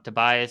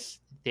 Tobias,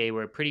 they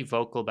were pretty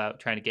vocal about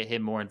trying to get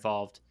him more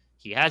involved.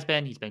 He has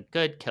been. He's been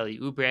good. Kelly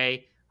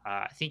Oubre,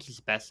 I think he's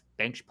the best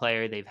bench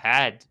player they've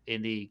had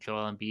in the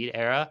Joel Embiid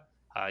era.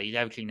 He's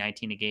averaging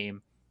 19 a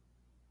game.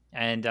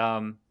 And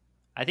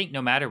I think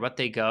no matter what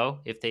they go,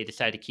 if they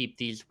decide to keep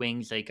these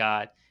wings they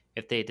got,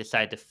 if they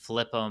decide to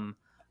flip them,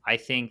 I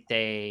think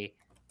they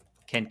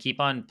can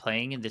keep on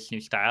playing in this new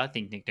style. I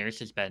think Nick Nurse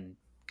has been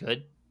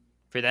good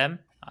for them,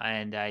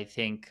 and I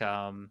think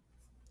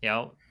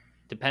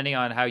depending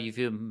on how you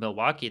view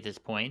Milwaukee at this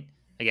point,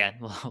 again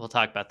we'll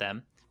talk about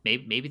them.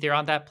 Maybe they're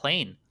on that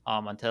plane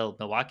until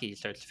Milwaukee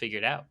starts to figure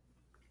it out.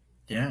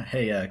 Yeah.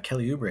 Hey,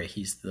 Kelly Oubre,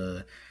 he's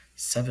the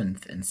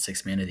 7th and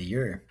 6th man of the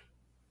year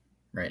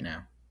right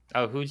now.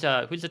 Oh, who's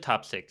the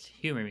top 6?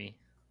 Humor me.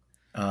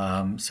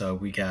 So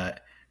we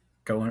got,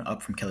 going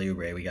up from Kelly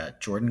Oubre, we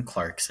got Jordan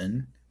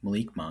Clarkson,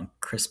 Malik Monk,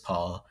 Chris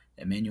Paul,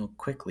 Emmanuel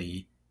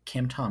Quickley,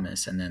 Cam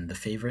Thomas, and then the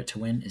favorite to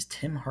win is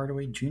Tim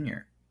Hardaway Jr.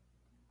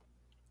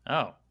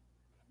 Oh,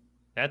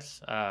 that's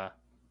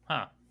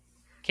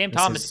Cam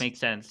Thomas makes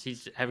sense.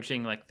 He's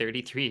averaging like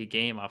 33 a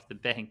game off the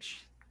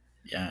bench.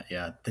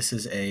 Yeah. This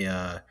is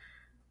I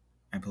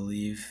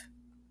believe,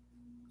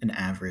 an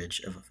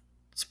average of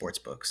sports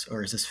books.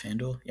 Or is this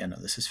FanDuel? Yeah, no,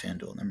 this is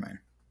FanDuel. Never mind.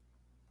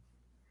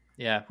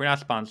 Yeah, we're not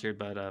sponsored,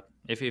 but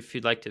if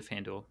you'd like to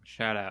FanDuel,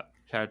 shout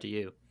out to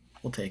you.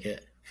 We'll take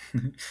it.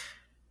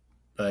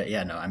 But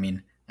yeah, no, I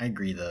mean, I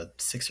agree. The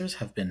Sixers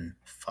have been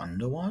fun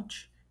to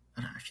watch.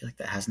 I feel like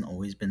that hasn't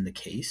always been the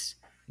case.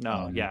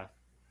 No, yeah.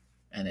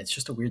 And it's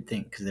just a weird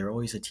thing because they're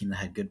always a team that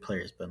had good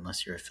players, but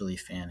unless you're a Philly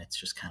fan, it's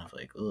just kind of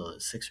like, oh, the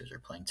Sixers are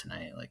playing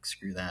tonight. Like,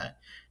 screw that.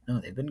 No,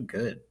 they've been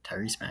good.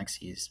 Tyrese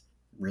Maxey is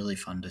really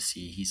fun to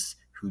see. He's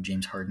who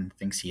James Harden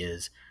thinks he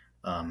is.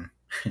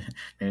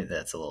 Maybe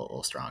that's a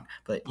little strong,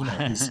 but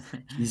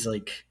he's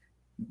like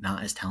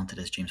not as talented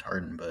as James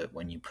Harden. But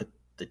when you put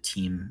the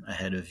team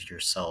ahead of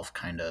yourself,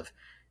 kind of,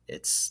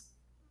 it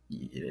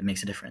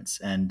makes a difference.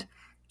 And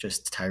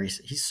just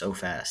Tyrese, he's so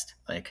fast.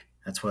 Like,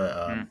 that's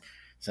what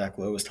Zach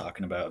Lowe was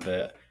talking about.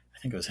 But I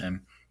think it was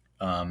him.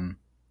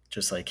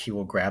 Just like he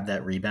will grab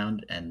that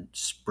rebound and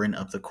sprint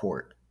up the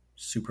court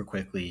super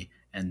quickly,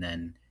 and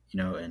then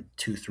in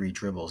 2-3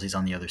 dribbles, he's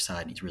on the other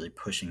side and he's really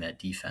pushing that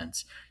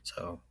defense.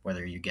 So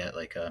whether you get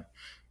like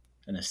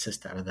an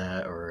assist out of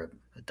that, or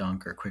a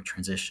dunk, or a quick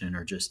transition,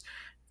 or just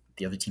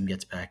the other team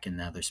gets back and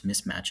now there's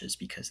mismatches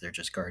because they're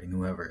just guarding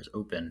whoever is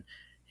open.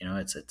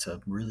 It's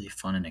a really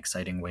fun and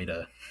exciting way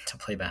to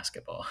play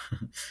basketball.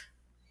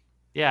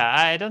 Yeah,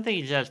 I don't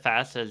think he's as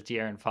fast as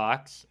De'Aaron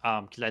Fox.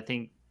 Because I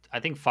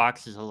think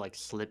Fox is a little like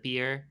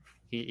slippier.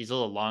 He's a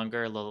little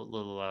longer, a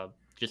little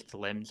just the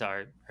limbs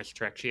are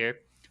stretchier.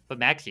 But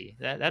Maxi,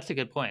 that's a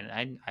good point.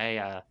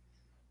 The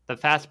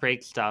fast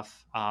break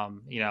stuff.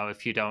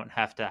 If you don't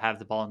have to have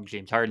the ball in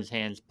James Harden's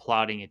hands,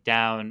 plotting it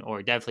down,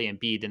 or definitely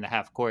Embiid in the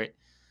half court.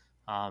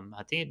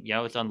 I think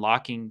it's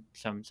unlocking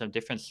some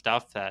different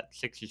stuff that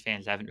Sixers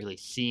fans haven't really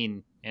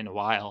seen in a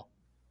while.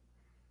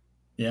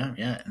 Yeah,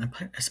 yeah, and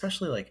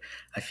especially like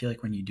I feel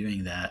like when you're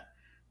doing that,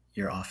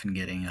 you're often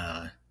getting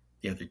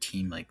the other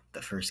team, like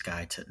the first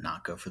guy to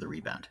not go for the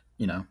rebound.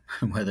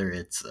 Whether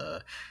it's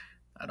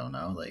I don't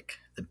know, like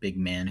the big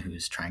man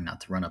who's trying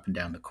not to run up and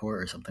down the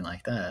court or something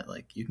like that.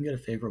 Like you can get a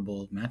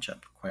favorable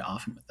matchup quite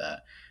often with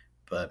that.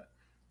 But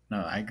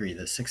no, I agree.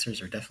 The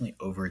Sixers are definitely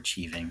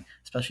overachieving,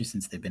 especially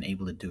since they've been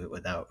able to do it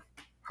without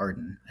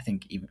Harden. I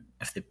think even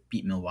if they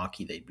beat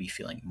Milwaukee, they'd be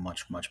feeling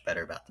much, much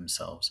better about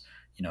themselves.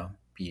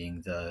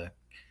 Beating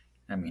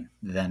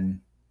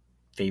then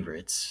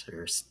favorites,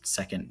 or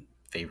second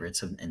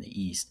favorites in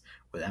the East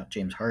without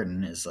James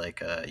Harden is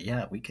like,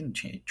 yeah, we can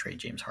trade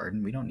James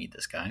Harden. We don't need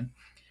this guy.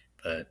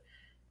 And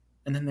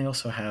then they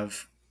also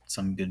have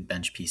some good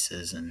bench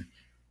pieces and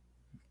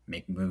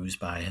make moves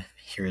by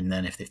here and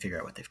then if they figure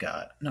out what they've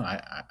got. No,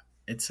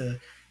 it's an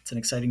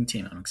exciting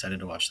team. I'm excited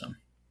to watch them.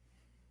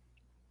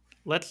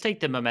 Let's take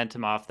the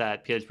momentum off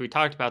that, because we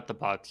talked about the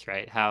Bucks,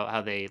 right?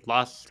 How they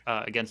lost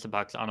against the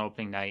Bucks on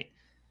opening night,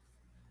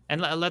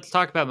 and let's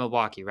talk about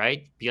Milwaukee,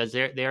 right? Because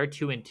they are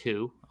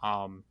 2-2.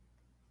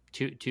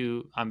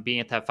 Being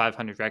at that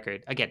 500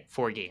 record again,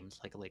 4 games.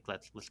 Like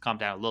let's calm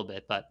down a little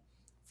bit, but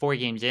 4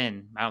 games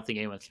in, I don't think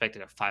anyone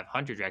expected a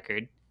 500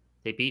 record.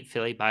 They beat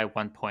Philly by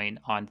 1 point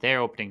on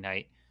their opening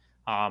night.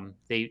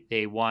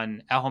 They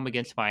won at home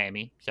against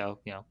Miami, so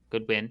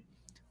good win.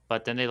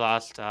 But then they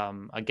lost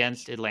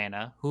against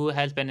Atlanta, who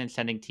has been an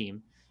ascending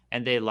team,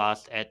 and they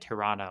lost at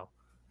Toronto.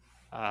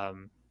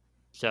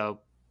 So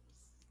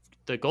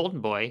the Golden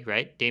Boy,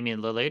 right,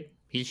 Damian Lillard,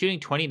 he's shooting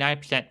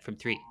 29% from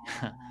 3.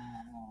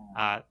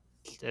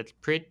 That's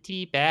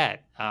pretty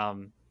bad.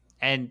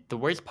 And the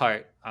worst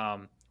part,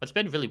 what's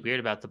been really weird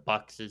about the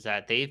Bucks is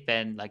that they've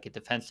been like a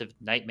defensive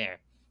nightmare.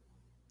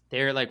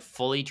 They're like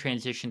fully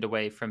transitioned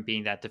away from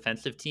being that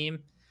defensive team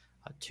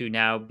to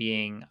now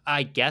being,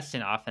 I guess,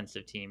 an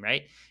offensive team,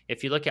 right?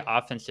 If you look at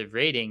offensive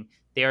rating,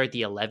 they are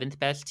the 11th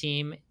best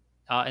team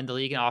in the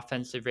league in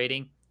offensive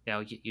rating.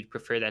 You'd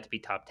prefer that to be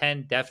top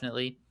 10,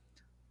 definitely.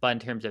 But in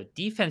terms of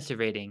defensive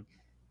rating,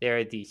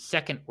 they're the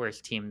second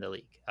worst team in the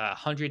league,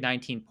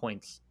 119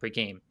 points per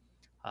game.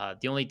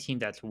 The only team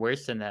that's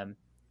worse than them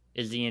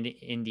is the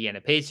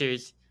Indiana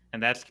Pacers,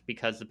 and that's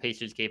because the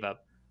Pacers gave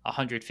up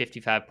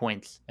 155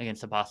 points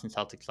against the Boston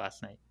Celtics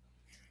last night.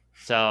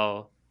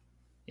 So,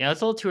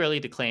 it's a little too early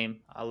to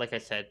claim, like I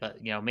said, but,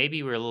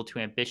 maybe we're a little too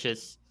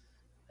ambitious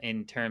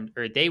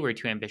they were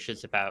too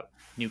ambitious about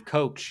new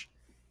coach,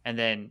 and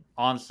then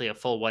honestly a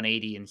full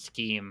 180 in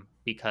scheme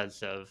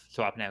because of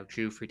swapping out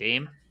Drew for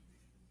Dame.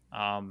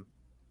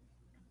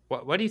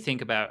 What do you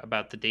think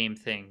about the Dame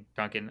thing,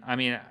 Duncan? I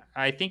mean,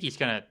 I think he's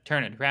going to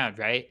turn it around,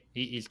 right?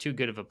 He's too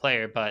good of a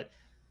player, but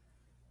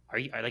are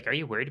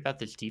you worried about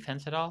this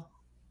defense at all?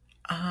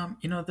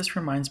 This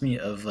reminds me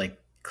of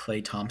like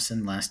Klay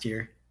Thompson last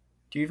year.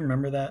 Do you even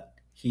remember that?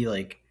 He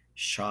like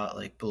shot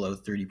like below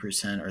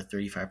 30% or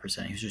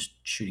 35%. He was just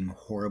shooting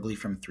horribly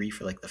from 3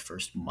 for like the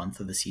first month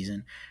of the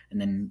season, and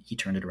then he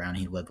turned it around.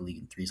 He led the league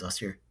in threes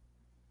last year.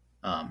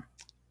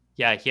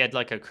 Yeah, he had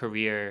like a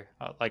career,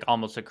 like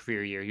almost a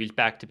career year. He was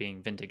back to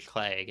being vintage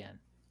Klay again.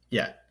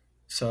 Yeah.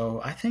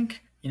 So I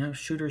think,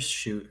 shooters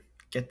shoot.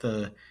 Get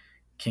the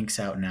kinks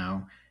out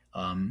now.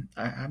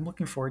 I'm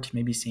looking forward to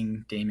maybe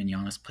seeing Dame and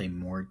Giannis play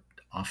more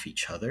off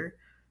each other.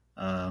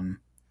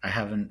 I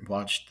haven't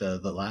watched the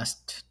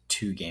last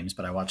 2 games,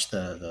 but I watched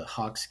the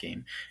Hawks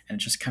game, and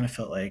it just kind of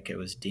felt like it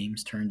was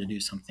Dame's turn to do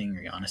something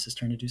or Giannis's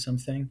turn to do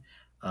something.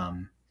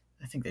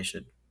 I think they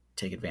should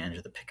take advantage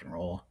of the pick and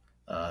roll,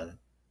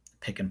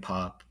 pick and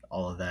pop,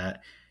 all of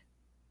that.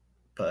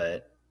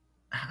 But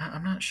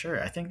I'm not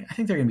sure. I think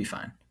they're going to be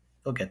fine.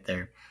 They'll get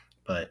there,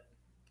 but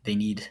they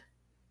need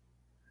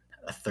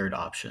a third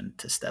option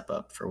to step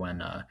up for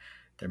when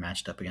they're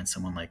matched up against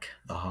someone like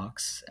the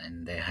Hawks,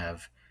 and they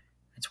have,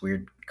 it's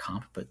weird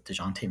comp, but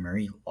DeJounte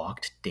Murray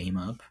locked Dame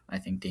up. I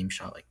think Dame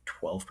shot like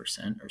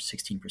 12% or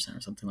 16%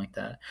 or something like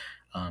that,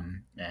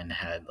 and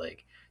had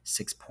like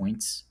 6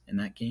 points in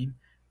that game.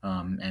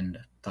 And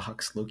the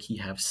Hawks low-key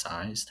have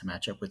size to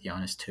match up with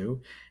Giannis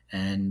too,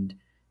 and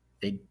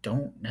they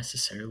don't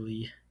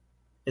necessarily.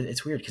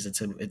 It's weird because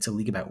it's a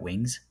league about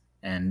wings,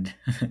 and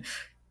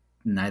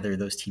neither of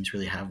those teams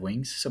really have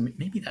wings. So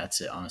maybe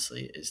that's it,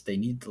 honestly, is they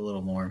need a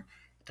little more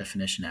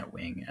definition at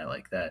wing, at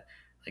like that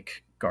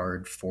like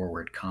guard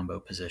forward combo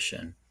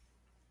position.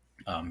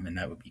 And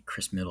that would be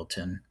Chris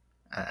Middleton.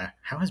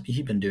 How has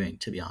he been doing,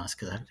 to be honest?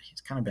 Because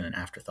he's kind of been an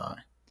afterthought.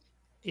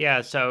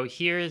 Yeah, so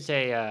here's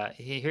a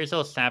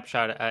little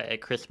snapshot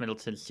at Chris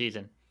Middleton's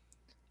season.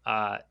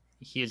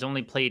 He has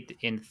only played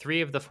in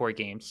 3 of the 4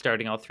 games,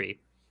 starting all 3.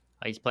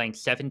 He's playing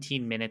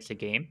 17 minutes a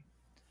game,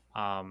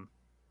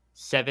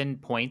 7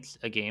 points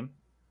a game.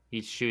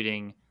 He's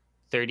shooting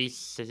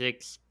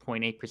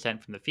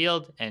 36.8% from the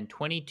field and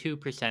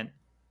 22%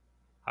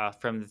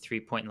 from the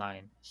 3-point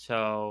line.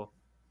 So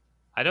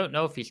I don't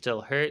know if he's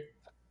still hurt.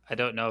 I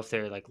don't know if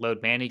they're like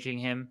load managing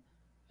him,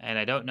 and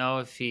I don't know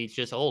if he's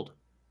just old.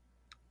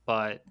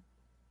 But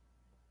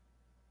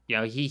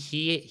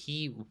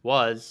he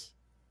was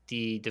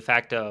the de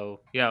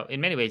facto,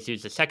 in many ways he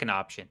was the second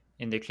option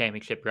in their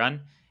championship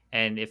run,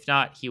 and if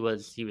not, he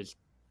was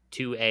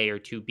 2A or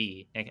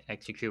 2B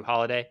next to Jrue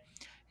Holiday.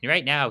 And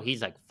right now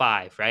he's like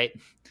 5, right?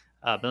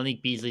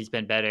 Malik Beasley's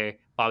been better,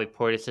 Bobby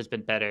Portis has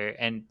been better,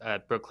 and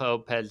Brook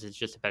Lopez is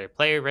just a better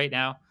player right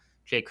now.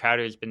 Jay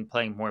Crowder has been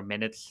playing more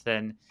minutes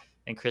than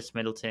Chris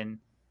Middleton.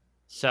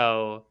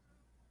 So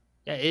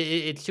yeah,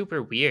 it's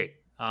super weird.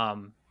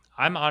 I'm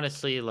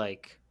honestly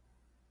like,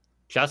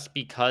 just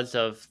because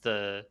of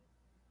the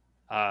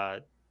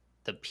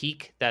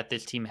peak that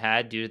this team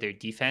had due to their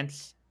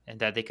defense and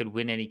that they could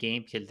win any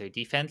game because of their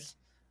defense,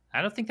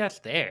 I don't think that's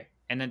there.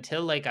 And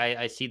until like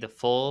I see the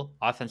full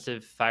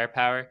offensive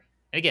firepower,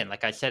 and again,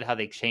 like I said, how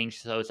they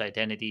changed those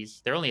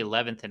identities, they're only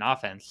 11th in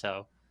offense.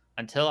 So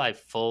until I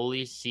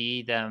fully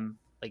see them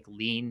like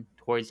lean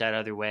towards that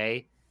other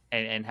way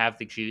and have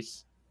the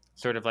juice,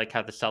 sort of like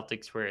how the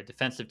Celtics were a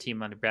defensive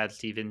team under Brad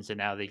Stevens, and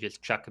now they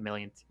just chuck a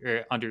million,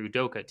 or under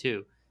Udoka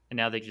too, and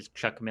now they just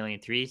chuck a million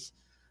threes.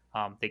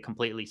 They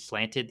completely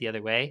slanted the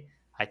other way.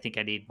 I think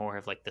I need more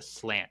of like the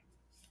slant.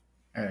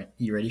 All right,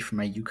 you ready for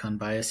my UConn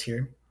bias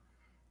here?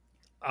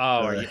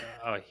 Oh,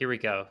 here we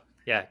go.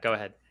 Yeah, go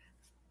ahead.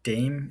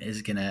 Dame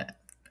is gonna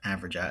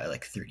average out at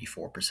like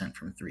 34%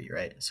 from 3,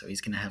 right? So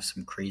he's gonna have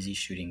some crazy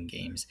shooting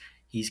games.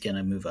 He's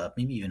gonna move up,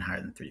 maybe even higher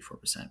than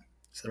 34%.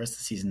 So the rest of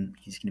the season,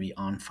 he's gonna be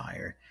on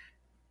fire.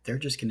 They're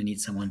just gonna need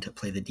someone to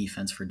play the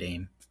defense for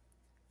Dame.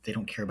 They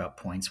don't care about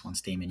points once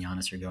Dame and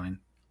Giannis are going.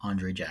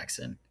 Andre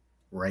Jackson,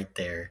 right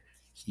there.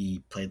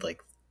 He played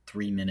like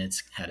 3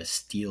 minutes, had a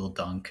steal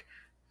dunk,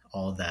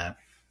 all that.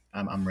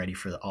 I'm ready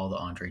for all the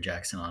Andre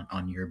Jackson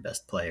on your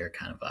best player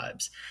kind of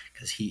vibes,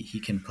 because he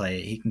can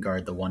play. He can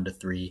guard the 1 to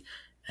 3,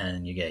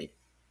 and you've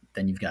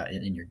got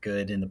it, and you're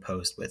good in the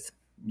post with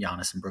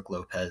Giannis and Brook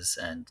Lopez,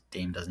 and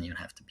Dame doesn't even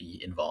have to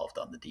be involved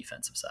on the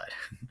defensive side.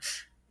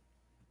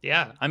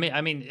 Yeah, I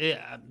mean,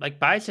 like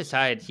bias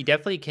aside, he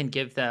definitely can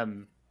give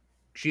them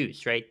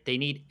juice, right? They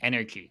need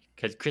energy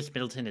because Chris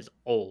Middleton is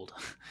old.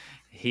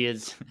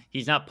 He's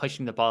not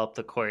pushing the ball up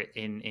the court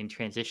in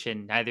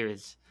transition. Neither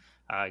is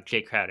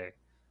Jay Crowder.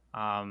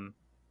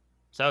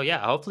 So yeah,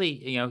 hopefully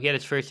he had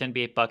his first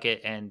NBA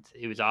bucket, and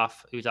it was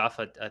off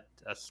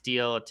a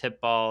steal, a tip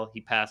ball.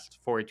 He passed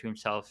forward to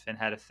himself and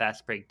had a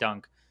fast break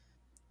dunk,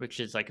 which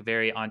is like a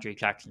very Andre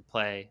Jackson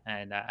play.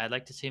 And I'd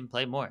like to see him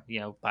play more,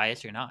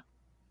 bias or not.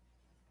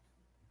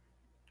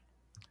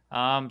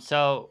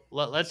 So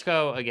let's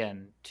go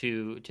again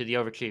to the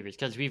overachievers,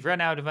 because we've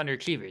run out of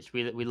underachievers.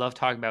 We love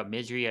talking about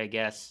misery, I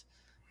guess.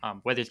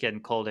 Weather's getting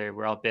colder.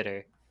 We're all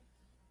bitter.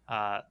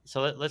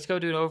 So let's go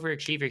to an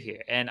overachiever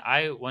here. And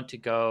I want to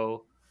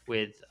go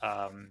with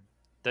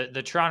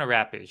the Toronto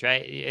Raptors,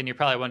 right? And you're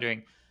probably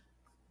wondering,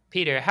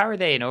 Peter, how are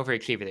they an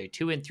overachiever? They're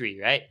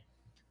 2-3, right?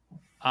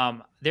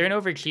 They're an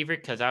overachiever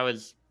because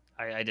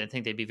I didn't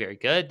think they'd be very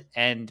good,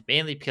 and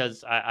mainly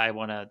because I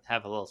want to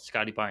have a little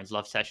Scotty Barnes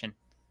love session.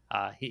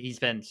 He's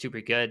been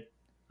super good.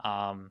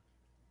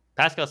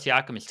 Pascal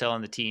Siakam is still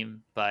on the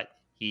team, but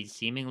he's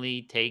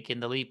seemingly taken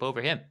the leap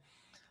over him.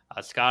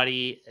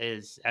 Scotty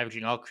is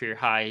averaging all career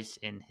highs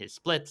in his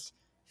splits,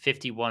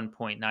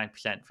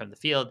 51.9% from the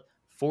field,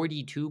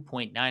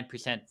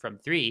 42.9% from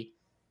 3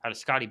 out of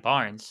Scotty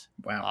Barnes.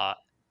 Wow.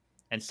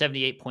 And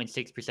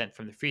 78.6%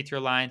 from the free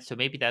throw line. So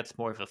maybe that's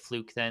more of a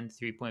fluke than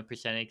 3-point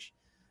percentage.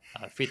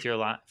 Free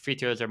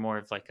throws are more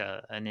of like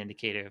an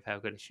indicator of how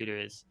good a shooter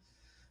is.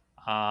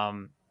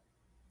 And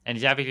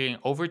he's averaging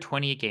over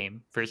 20 a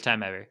game, first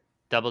time ever.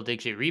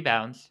 Double-digit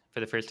rebounds for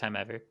the first time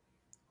ever.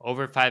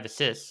 Over 5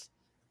 assists.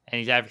 And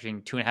he's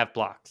averaging 2.5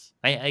 blocks.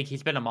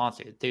 He's been a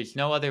monster. There's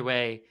no other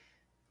way.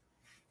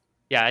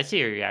 Yeah, I see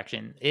your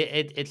reaction.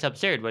 It's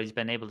absurd what he's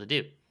been able to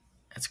do.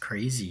 That's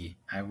crazy.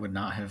 I would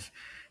not have,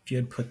 if you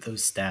had put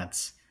those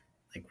stats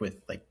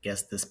with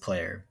guess this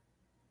player,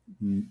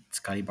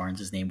 Scotty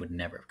Barnes' name would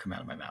never have come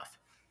out of my mouth.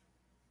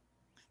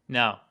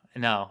 No,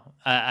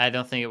 I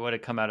don't think it would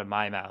have come out of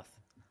my mouth.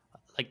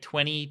 Like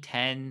 20,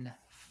 10,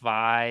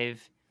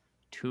 5,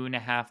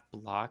 2.5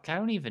 blocks. I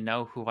don't even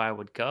know who I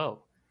would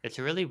go. It's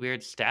a really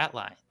weird stat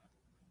line.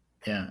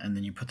 Yeah, and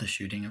then you put the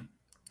shooting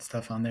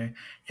stuff on there.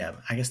 Yeah,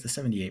 I guess the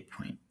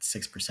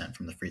 78.6%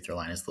 from the free throw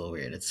line is a little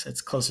weird.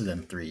 It's closer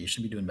than 3. You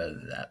should be doing better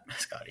than that,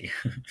 Scotty.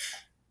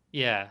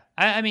 Yeah,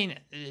 I mean,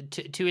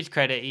 to his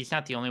credit, he's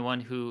not the only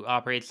one who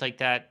operates like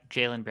that.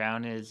 Jaylen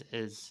Brown is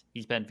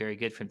he's been very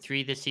good from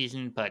 3 this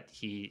season, but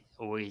he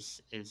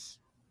always is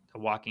a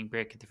walking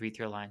brick at the free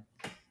throw line.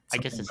 I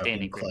guess Something a about being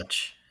standing brick.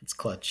 clutch. It's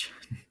clutch.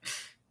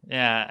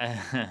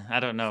 Yeah, I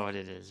don't know what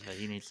it is, but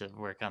he needs to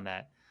work on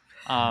that.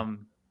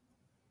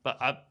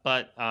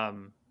 But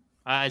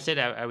I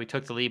said we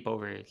took the leap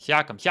over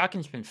Siakam.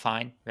 Siakam's been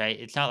fine, right?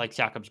 It's not like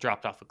Siakam's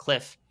dropped off a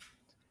cliff.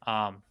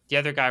 The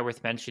other guy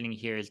worth mentioning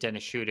here is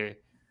Dennis Schroeder,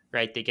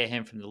 right? They get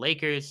him from the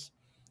Lakers,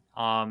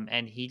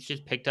 and he's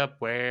just picked up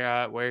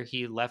where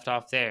he left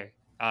off there.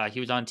 He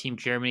was on Team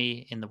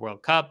Germany in the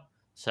World Cup,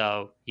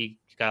 so he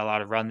got a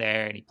lot of run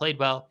there, and he played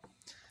well.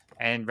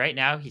 And right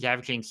now, he's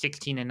averaging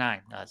 16 and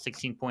 9,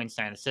 16 points,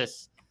 9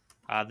 assists.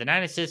 The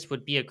 9 assists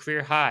would be a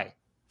career high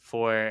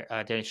for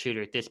Dennis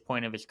Schroeder at this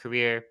point of his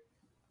career,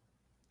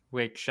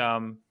 which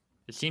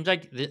it seems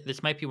like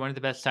this might be one of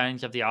the best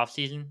signings of the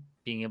offseason,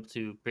 being able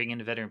to bring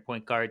in a veteran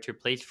point guard to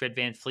replace Fred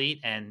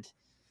VanVleet. And,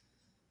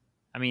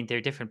 I mean,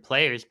 they're different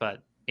players,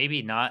 but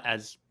maybe not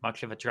as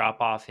much of a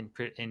drop-off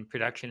in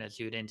production as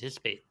you would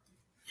anticipate.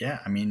 Yeah,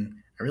 I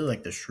mean, I really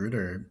like the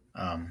Schroeder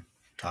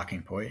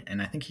talking point,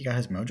 and I think he got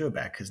his mojo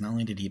back because not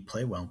only did he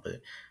play well, but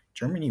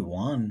Germany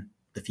won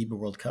the FIBA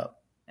World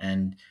Cup,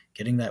 and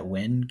getting that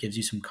win gives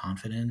you some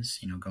confidence.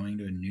 Going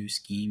to a new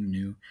scheme,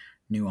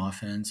 new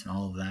offense, and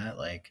all of that.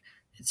 Like,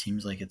 it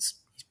seems like he's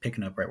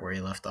picking up right where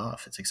he left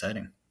off. It's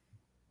exciting.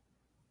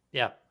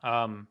 Yeah.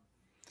 And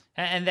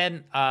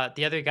then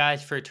the other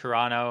guys for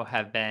Toronto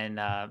have been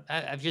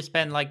have just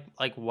been like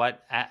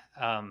what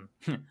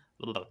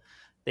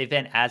they've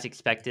been as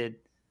expected.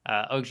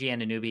 OG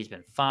Anunoby's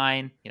been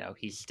fine.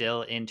 He's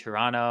still in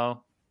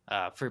Toronto,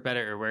 for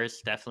better or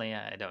worse. Definitely,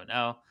 I don't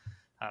know.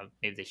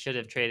 Maybe they should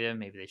have traded him.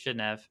 Maybe they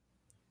shouldn't have.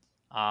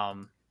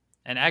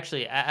 And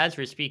actually, as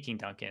we're speaking,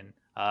 Duncan,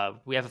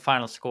 we have a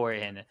final score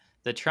in.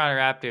 The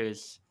Toronto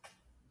Raptors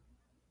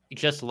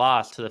just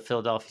lost to the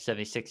Philadelphia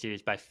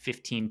 76ers by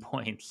 15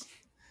 points.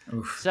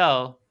 Oof.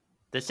 So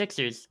the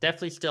Sixers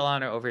definitely still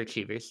on our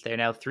overachievers. They're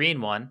now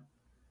 3-1.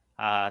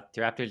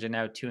 The Raptors are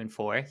now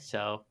 2-4.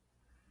 So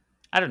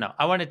I don't know.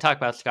 I want to talk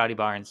about Scotty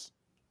Barnes.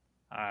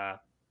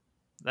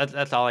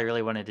 That's all I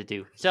really wanted to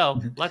do.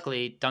 So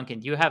luckily,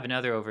 Duncan, you have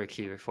another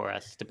overachiever for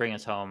us to bring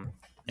us home.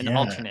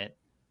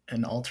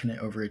 An alternate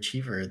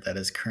overachiever that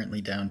is currently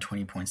down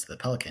 20 points to the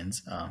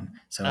Pelicans.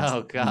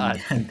 Oh God,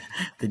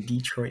 the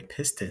Detroit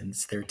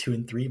Pistons. They're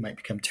 2-3, might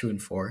become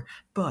 2-4.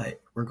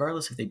 But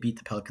regardless if they beat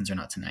the Pelicans or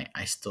not tonight,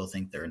 I still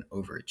think they're an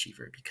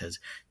overachiever because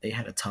they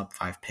had a top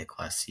 5 pick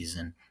last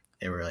season.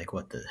 They were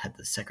had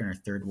the second or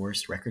third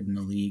worst record in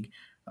the league.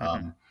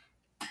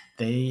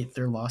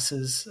 Their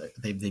losses,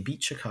 they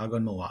beat Chicago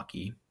and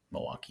Milwaukee.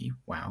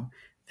 Wow.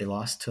 They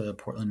lost to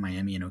Portland,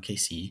 Miami, and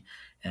OKC,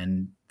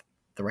 and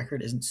the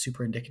record isn't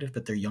super indicative,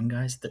 but they're young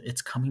guys.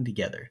 It's coming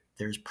together.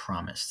 There's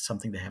promise,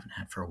 something they haven't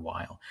had for a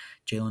while.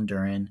 Jalen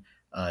Duren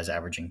is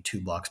averaging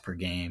 2 blocks per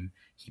game.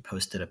 He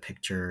posted a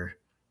picture.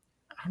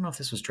 I don't know if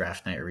this was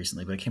draft night or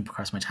recently, but it came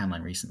across my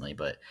timeline recently.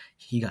 But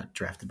he got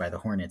drafted by the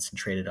Hornets and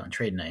traded on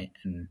trade night,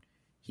 and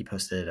he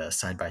posted a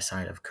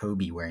side-by-side of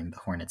Kobe wearing the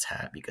Hornets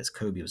hat because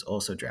Kobe was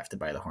also drafted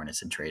by the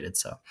Hornets and traded.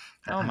 So,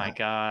 oh my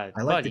God,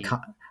 I like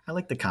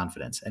the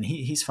confidence, and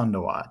he's fun to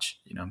watch.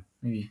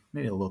 Maybe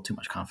a little too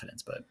much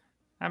confidence, but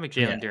I'm a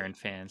Jalen Duren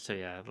fan, so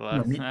yeah.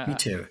 No, me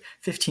too.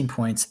 15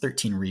 points,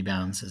 13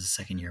 rebounds as a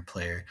second-year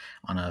player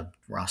on a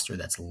roster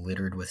that's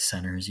littered with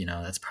centers.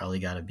 That's probably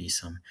got to be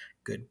some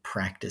good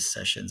practice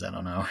sessions. I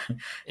don't know.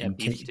 Yeah,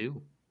 beats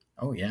too.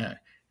 Oh yeah,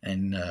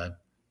 and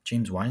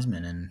James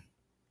Wiseman and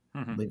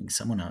leaving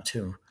someone out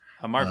too.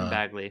 Marvin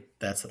Bagley.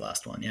 That's the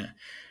last one. Yeah,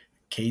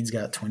 Cade's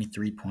got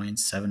 23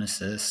 points, 7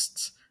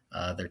 assists.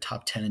 They're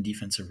top 10 in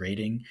defensive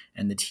rating,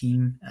 and the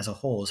team as a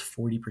whole is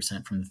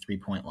 40% from the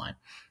 3-point line.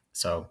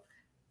 So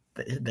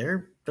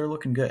they're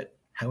looking good.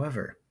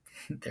 However,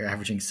 they're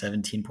averaging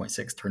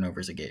 17.6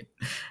 turnovers a game.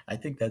 I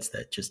think that's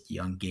that just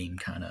young game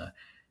kind of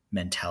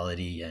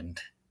mentality and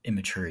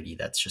immaturity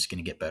that's just going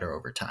to get better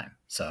over time.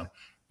 So,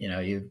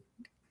 you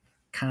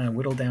kind of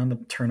whittle down the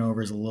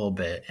turnovers a little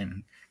bit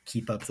and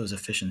keep up those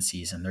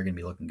efficiencies, and they're going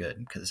to be looking good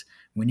because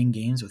winning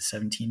games with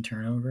 17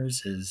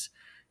 turnovers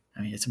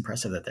it's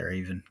impressive that they're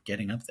even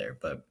getting up there.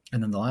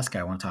 And then the last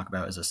guy I want to talk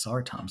about is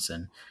Asar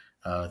Thompson,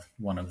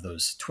 one of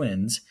those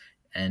twins,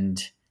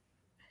 and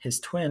his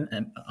twin,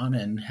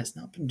 Amen, has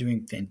not been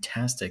doing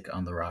fantastic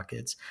on the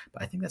Rockets,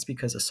 but I think that's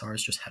because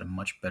Asar's just had a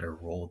much better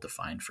role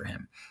defined for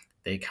him.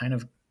 They kind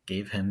of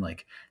gave him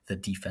the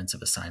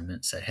defensive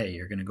assignment, said, hey,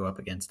 you're going to go up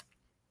against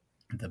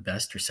the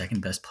best or second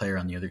best player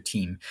on the other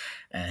team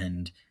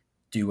and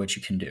do what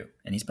you can do.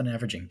 And he's been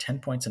averaging 10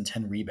 points and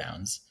 10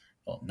 rebounds.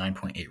 Well,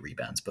 9.8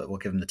 rebounds, but we'll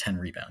give him the 10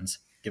 rebounds,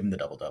 give him the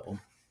double-double.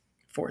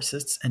 4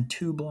 assists and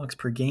 2 blocks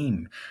per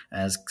game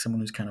as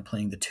someone who's kind of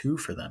playing the 2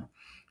 for them.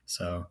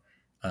 So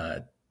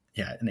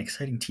Yeah, an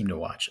exciting team to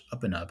watch.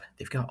 Up and up.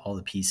 They've got all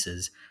the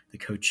pieces. The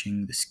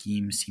coaching, the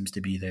scheme seems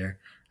to be there.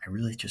 I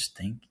really just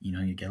think,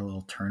 you get a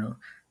little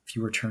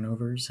fewer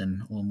turnovers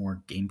and a little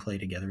more gameplay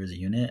together as a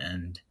unit,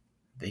 and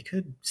they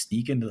could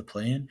sneak into the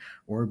play-in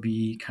or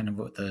be kind of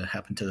what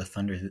happened to the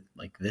Thunder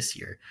like this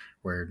year,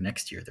 where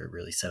next year they're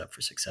really set up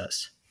for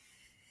success.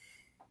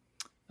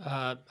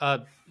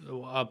 A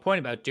point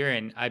about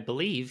Duren, I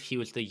believe he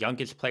was the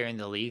youngest player in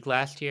the league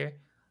last year.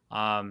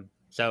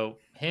 So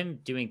him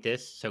doing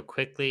this so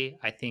quickly,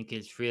 I think,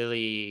 is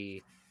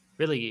really,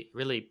 really,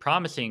 really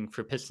promising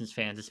for Pistons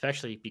fans,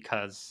 especially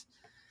because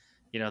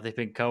they've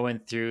been going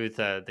through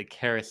the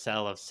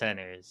carousel of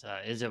centers.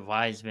 Is it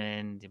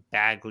Wiseman,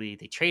 Bagley?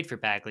 They trade for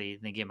Bagley,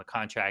 and they give him a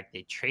contract.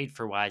 They trade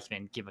for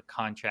Wiseman, give him a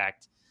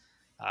contract.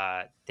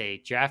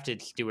 They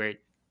drafted Stewart,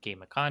 gave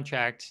him a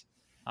contract.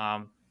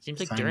 Seems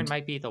like Duren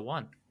might be the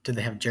one. Did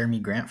they have Jeremy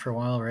Grant for a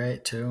while,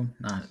 right, too?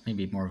 Not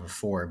maybe more of a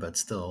 4, but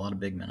still a lot of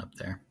big men up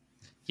there.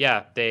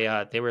 Yeah,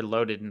 they were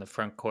loaded in the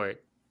front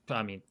court.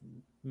 I mean,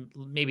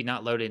 maybe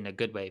not loaded in a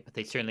good way, but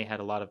they certainly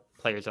had a lot of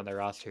players on their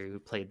roster who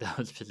played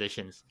those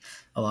positions.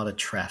 A lot of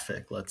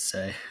traffic, let's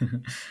say.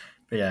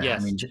 But yeah,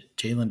 yes. I mean,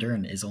 Jalen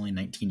Duren is only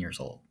 19 years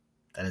old.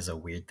 That is a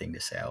weird thing to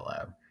say out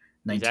loud.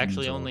 He's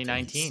actually only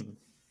 19.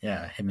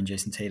 Yeah, him and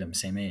Jason Tatum,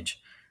 same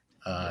age.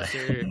 Yes,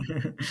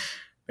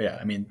 But yeah,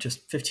 I mean,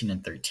 just 15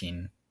 and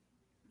 13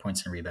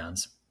 points and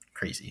rebounds.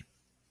 Crazy.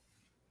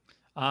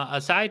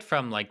 Aside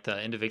from like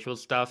the individual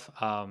stuff,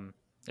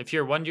 if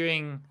you're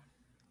wondering,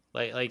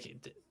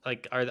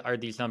 are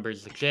these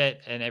numbers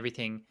legit and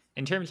everything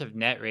in terms of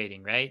net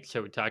rating, right?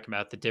 So we're talking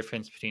about the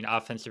difference between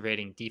offensive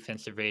rating,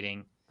 defensive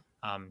rating,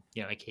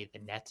 aka the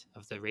net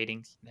of the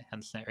ratings,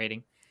 hence net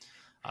rating.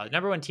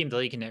 Number one team in the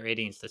league in net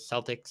rating is the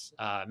Celtics.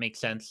 Makes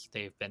sense.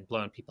 They've been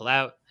blowing people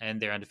out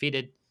and they're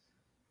undefeated.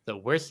 The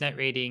worst net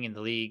rating in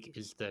the league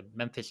is the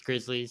Memphis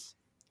Grizzlies.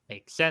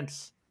 Makes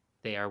sense.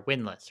 They are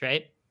winless,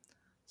 right?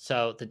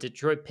 So the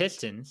Detroit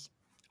Pistons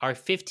are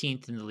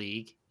 15th in the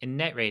league in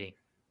net rating.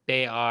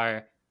 They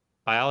are,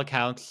 by all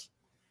accounts,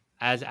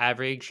 as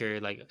average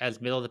or like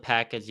as middle of the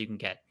pack as you can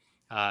get.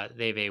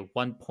 They have a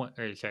 1 point,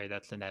 or sorry,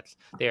 that's the Nets.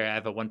 They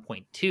have a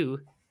 1.2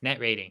 net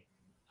rating.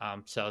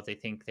 So they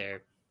think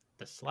they're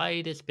the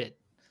slightest bit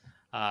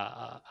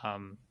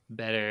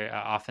better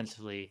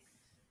offensively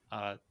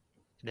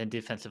than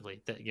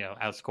defensively,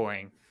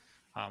 outscoring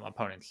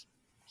opponents.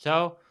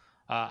 So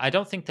I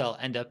don't think they'll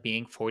end up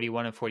being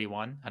 41 and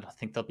 41. I don't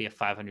think they'll be a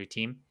 500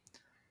 team,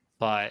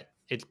 but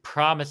it's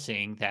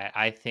promising that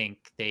I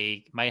think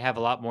they might have a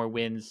lot more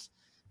wins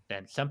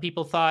than some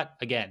people thought.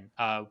 Again,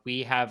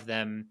 we have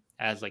them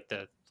as like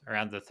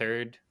around the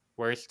third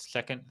worst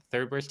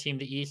team in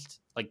the East,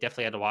 like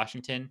definitely out of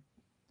Washington.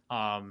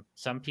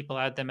 Some people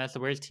had them as the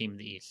worst team in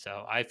the East,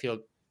 so I feel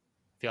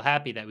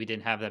happy that we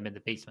didn't have them in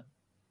the basement.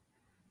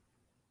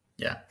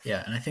 Yeah,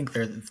 and I think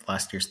they're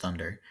last year's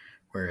Thunder,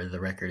 where the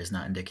record is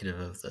not indicative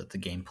of the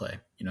gameplay.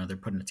 They're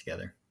putting it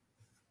together.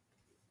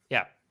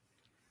 Yeah.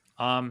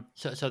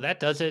 So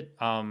that does it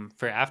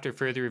for after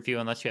further review,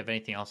 unless you have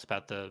anything else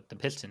about the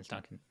Pistons,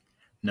 Duncan.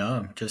 No,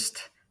 I'm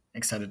just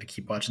excited to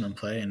keep watching them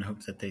play and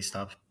hope that they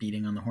stop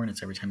beating on the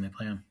Hornets every time they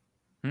play them.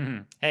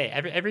 Mm-hmm. Hey,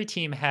 every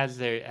team has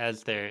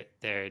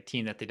their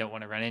team that they don't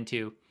want to run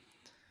into.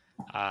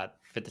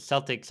 For the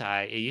Celtics,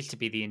 it used to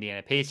be the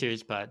Indiana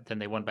Pacers, but then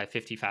they won by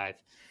 55.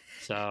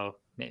 So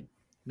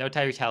no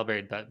Tyrese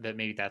Halliburton, but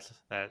maybe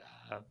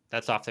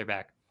that's off their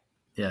back.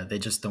 Yeah, they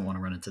just don't want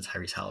to run into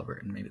Tyrese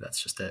Halliburton. Maybe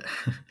that's just it.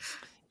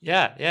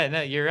 Yeah,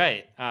 no, you're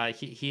right.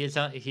 He's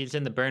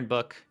in the burn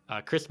book.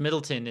 Chris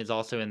Middleton is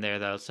also in there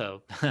though,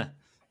 so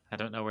I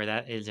don't know where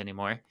that is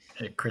anymore.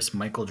 Chris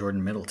Michael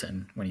Jordan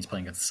Middleton when he's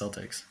playing against the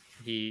Celtics.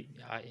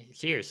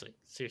 Seriously,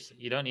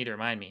 you don't need to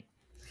remind me.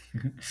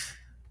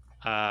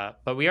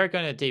 But we are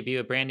going to debut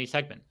a brand new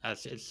segment.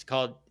 It's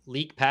called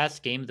League Pass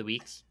Game of the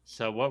Weeks.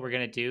 So what we're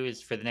going to do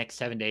is for the next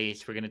 7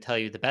 days, we're going to tell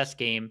you the best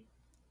game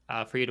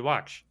for you to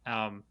watch.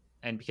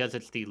 And because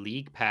it's the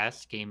League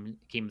Pass Game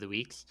of the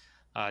Weeks,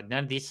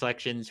 none of these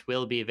selections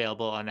will be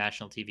available on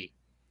national TV.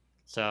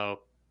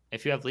 So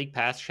if you have League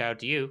Pass, shout out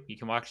to you. You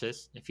can watch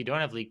this. If you don't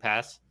have League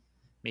Pass,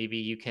 maybe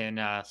you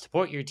can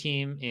support your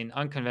team in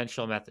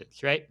unconventional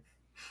methods, right?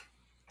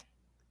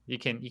 You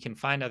can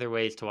find other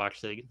ways to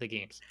watch the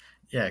games.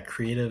 Yeah,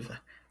 creative.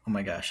 Oh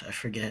my gosh, I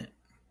forget.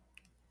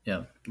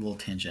 Yeah, a little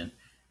tangent.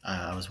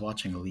 I was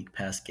watching a League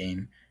Pass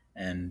game,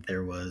 and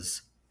there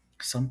was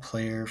some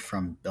player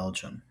from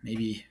Belgium.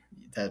 Maybe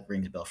that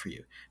rings a bell for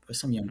you. But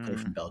some young player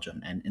from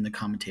Belgium, and in the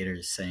commentator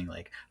is saying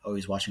like, "Oh,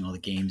 he's watching all the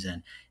games,"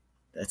 and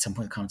at some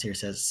point the commentator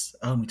says,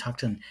 "Oh, we talked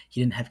to him.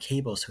 He didn't have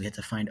cable, so he had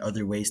to find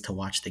other ways to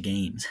watch the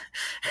games."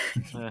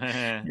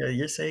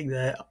 You're saying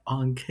that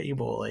on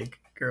cable, like,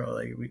 girl,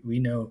 like we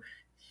know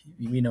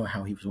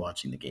how he was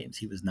watching the games.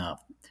 He was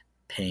not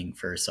paying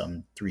for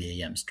some 3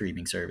 a.m.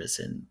 streaming service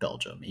in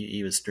Belgium.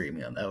 He was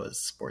streaming on that was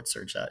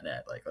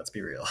sportsearch.net. Like, let's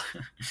be real.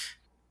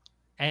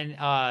 And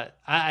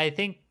I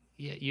think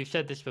you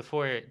said this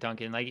before,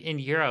 Duncan. Like in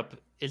Europe,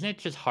 isn't it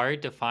just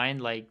hard to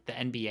find like the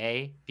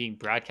NBA being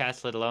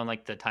broadcast, let alone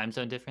like the time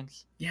zone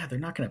difference? Yeah, they're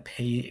not going to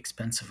pay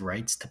expensive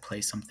rights to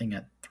play something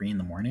at 3 in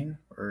the morning.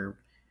 Or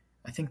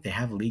I think they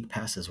have League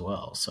Pass as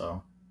well.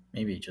 So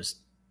maybe just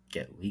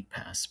get League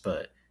Pass,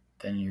 but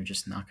then you're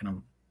just not going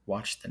to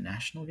watch the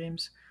national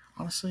games.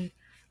 Honestly,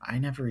 I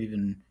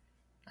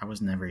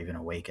was never even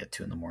awake at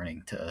 2 in the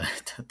morning to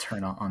to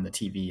turn on the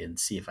TV and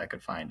see if I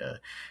could find a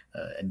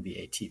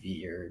NBA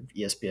TV or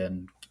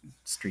ESPN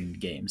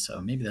streamed game.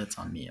 So maybe that's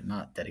on me. I'm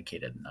not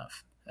dedicated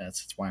enough.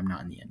 That's why I'm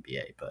not in the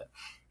NBA. But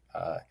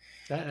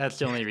That's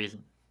the only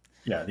reason.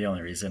 yeah, the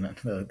only reason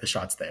the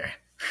shot's there.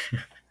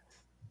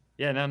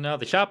 Yeah, no.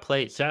 The shot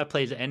plays at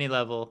any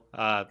level.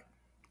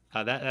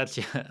 That's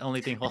the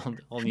only thing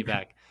holding me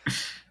back.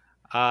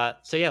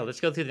 So yeah, let's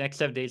go through the next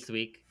 7 days of the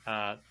week.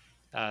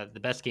 The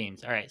best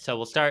games. All right, so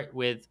we'll start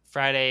with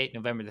Friday,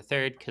 November the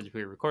 3rd, because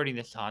we're recording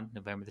this on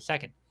November the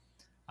 2nd.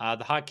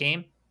 The hot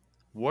game,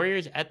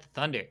 Warriors at the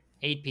Thunder,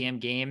 8 p.m.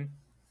 game.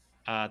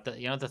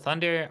 The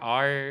Thunder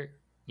are,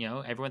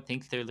 everyone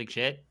thinks they're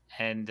legit,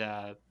 and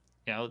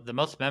the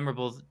most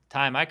memorable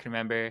time I can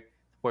remember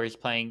Warriors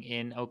playing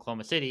in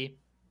Oklahoma City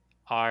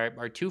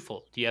are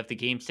twofold. You have the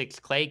Game 6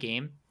 Clay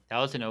game, that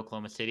was in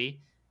Oklahoma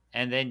City,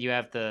 and then you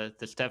have the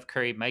Steph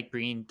Curry, Mike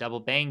Breen double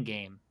bang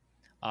game.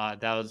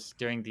 That was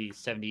during the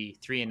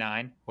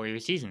 73-9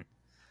 Warriors season.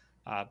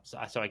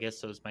 So I guess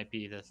those might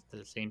be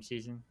the same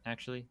season,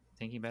 actually,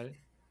 thinking about it.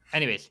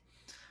 Anyways,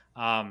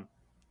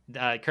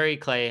 Curry,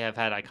 Clay have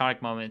had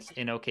iconic moments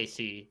in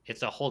OKC.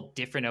 It's a whole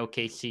different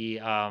OKC,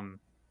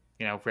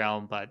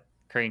 realm, but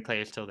Curry and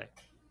Clay are still there.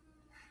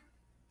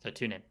 So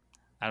tune in.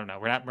 I don't know.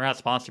 We're not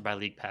sponsored by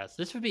League Pass.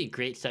 This would be a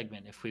great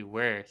segment if we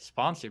were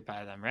sponsored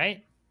by them,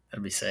 right?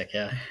 That'd be sick.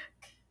 Yeah.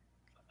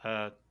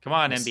 Come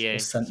on,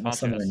 NBA. We'll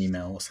send them an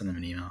email. We'll send them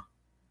an email.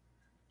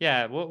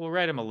 Yeah, we'll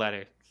write them a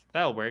letter.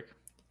 That'll work.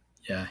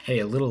 Yeah. Hey,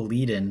 a little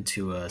lead in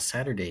to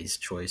Saturday's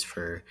choice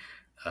for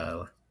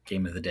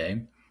game of the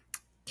day.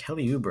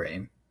 Kelly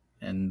Oubre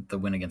and the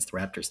win against the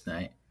Raptors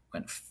tonight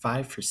went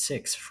 5 for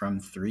 6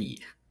 from 3.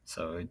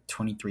 So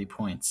 23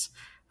 points,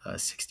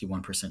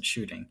 61%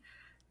 shooting.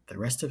 The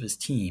rest of his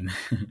team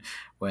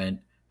went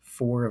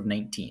 4 of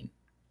 19.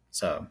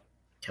 So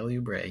Kelly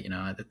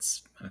Oubre,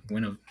 that's a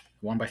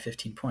won by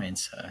 15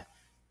 points.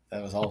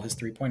 That was all his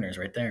 3-pointers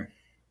right there.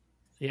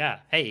 Yeah.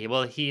 Hey,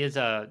 well, he's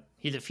a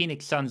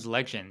Phoenix Suns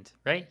legend,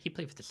 right? He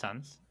played for the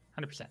Suns,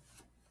 100%.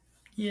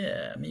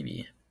 Yeah,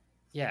 maybe.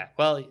 Yeah.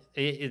 Well,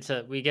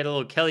 we get a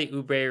little Kelly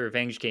Oubre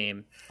revenge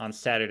game on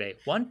Saturday,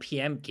 1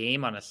 p.m.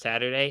 game on a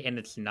Saturday, and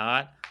it's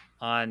not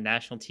on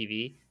national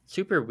TV.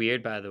 Super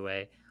weird, by the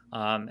way.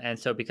 And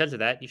so because of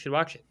that, you should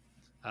watch it.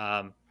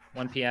 1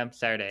 p.m.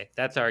 Saturday.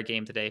 That's our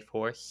game today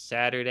for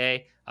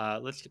Saturday.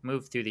 Let's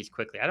move through these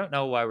quickly. I don't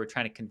know why we're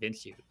trying to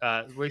convince you.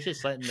 We're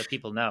just letting the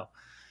people know.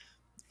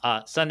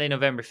 Sunday,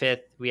 November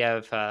 5th, we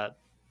have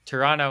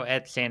Toronto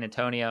at San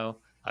Antonio.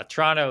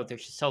 Toronto, they're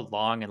just so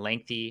long and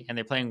lengthy, and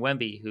they're playing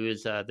Wemby, who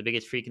is the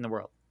biggest freak in the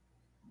world.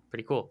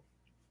 Pretty cool.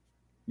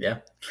 Yeah.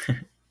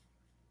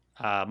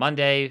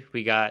 Monday,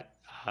 we got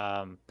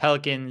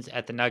Pelicans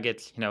at the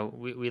Nuggets.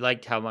 We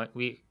liked how much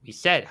we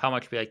said how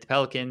much we liked the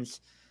Pelicans,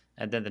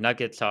 and then the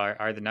Nuggets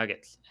are the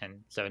Nuggets. And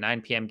so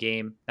 9 p.m.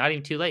 game, not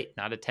even too late,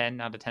 not a 10,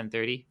 not a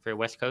 10:30 for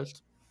West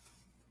Coast.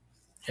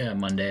 Yeah,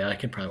 Monday, I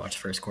could probably watch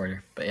the first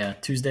quarter. But yeah,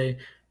 Tuesday,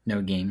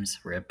 no games,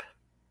 rip.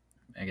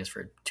 I guess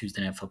for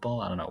Tuesday Night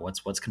Football, I don't know.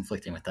 What's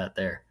conflicting with that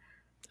there?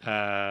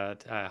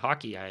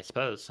 Hockey, I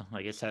suppose.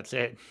 I guess that's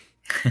it.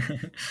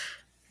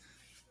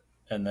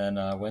 And then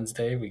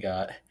Wednesday, we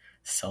got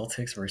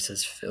Celtics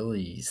versus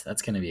Phillies.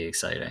 That's going to be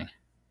exciting.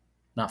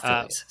 Not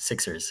Phillies,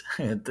 Sixers.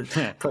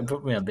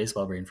 Put me on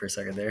baseball brain for a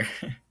second there.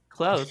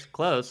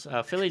 Close.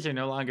 Phillies are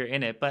no longer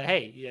in it, but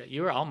hey,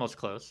 you were almost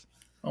close.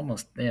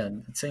 Almost, yeah,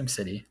 same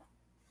city.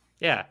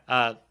 Yeah,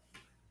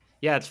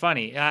 it's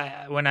funny.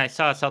 When I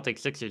saw Celtics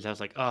Sixers, I was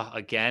like, oh,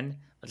 again?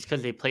 It's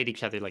because they played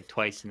each other like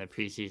twice in the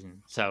preseason,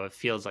 so it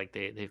feels like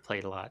they've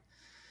played a lot.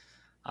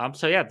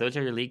 So yeah, those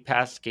are your League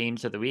Pass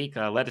games of the week.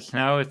 Let us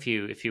know if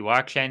you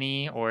watch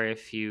any, or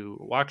if you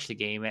watch the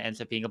game, it ends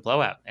up being a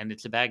blowout and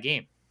it's a bad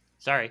game.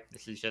 Sorry,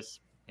 this is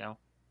just, I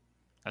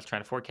was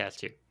trying to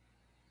forecast here.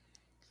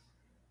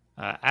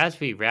 As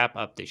we wrap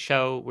up the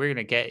show, we're going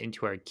to get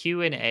into our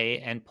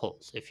Q&A and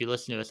polls. If you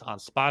listen to us on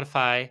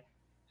Spotify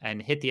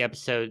and hit the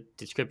episode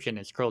description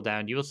and scroll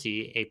down, you will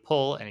see a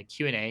poll and a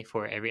Q&A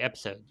for every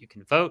episode. You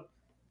can vote,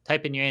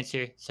 type in your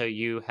answer so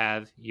you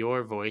have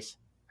your voice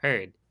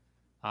heard.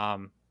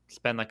 It's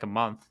been like a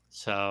month,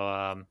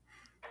 so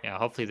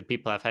hopefully the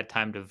people have had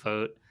time to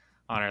vote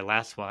on our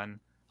last one.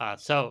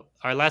 So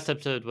our last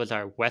episode was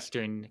our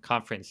Western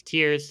Conference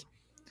tiers,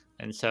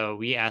 and so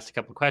we asked a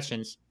couple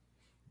questions.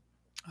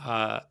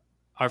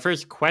 Our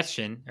first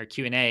question, or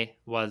Q&A,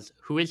 was,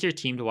 who is your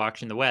team to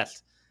watch in the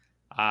West?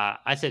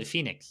 I said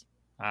Phoenix.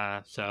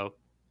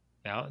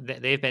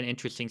 They've been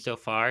interesting so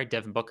far.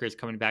 Devin Booker is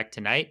coming back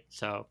tonight,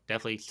 so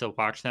definitely still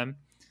watch them.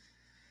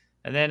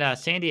 And then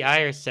Sandy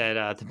Iyer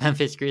said the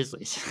Memphis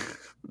Grizzlies.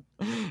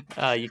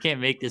 You can't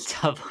make this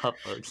stuff up,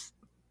 folks.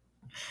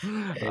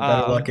 Hey,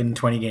 better luck in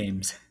 20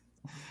 games.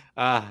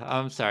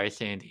 I'm sorry,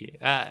 Sandy.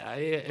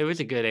 It was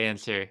a good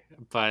answer,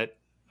 but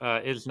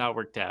it's not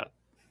worked out.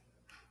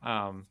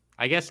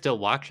 I guess still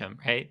watch them,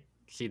 right?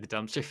 See the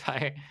dumpster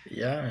fire.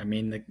 Yeah, I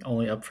mean,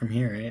 only up from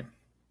here, right?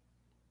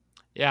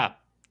 Yeah.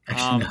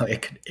 Actually, no,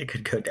 it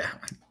could go down.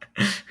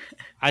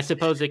 I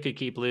suppose they could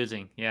keep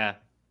losing. Yeah.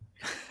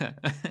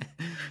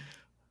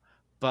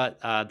 But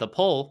the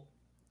poll,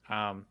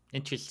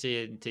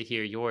 interested to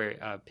hear your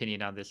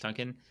opinion on this,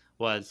 Duncan,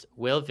 was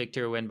will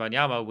Victor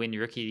Wembanyama win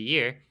Rookie of the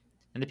Year?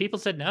 And the people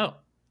said no.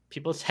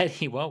 People said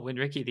he won't win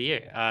Rookie of the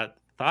Year.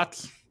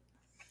 Thoughts?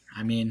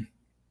 I mean,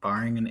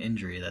 barring an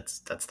injury,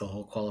 that's the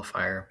whole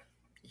qualifier.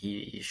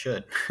 He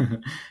should.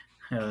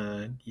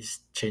 He's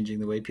changing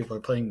the way people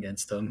are playing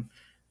against him,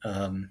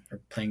 or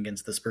playing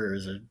against the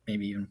Spurs, or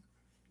maybe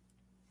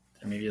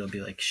it'll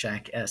be like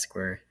Shaq-esque,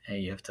 where hey,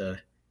 you have to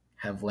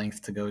have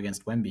length to go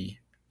against Wemby.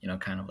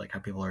 Kind of like how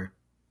people are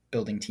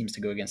building teams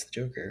to go against the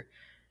Joker.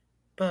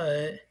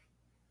 But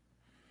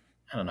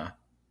I don't know.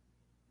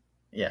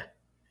 Yeah,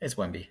 it's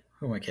Wemby.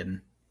 Who am I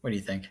kidding? What do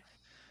you think?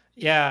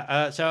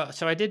 Yeah,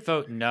 so I did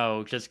vote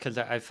no, just because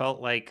I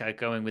felt like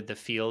going with the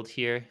field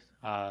here.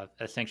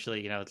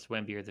 Essentially, it's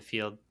Wemby or the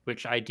field,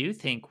 which I do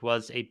think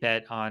was a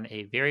bet on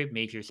a very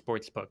major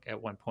sports book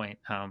at one point.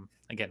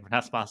 Again, we're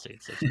not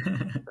sponsored, so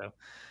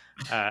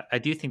I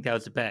do think that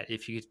was a bet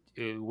if you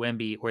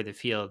Wemby or the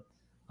field.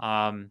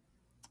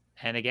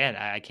 And again,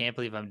 I can't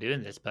believe I'm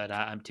doing this, but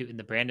I'm tooting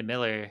the Brandon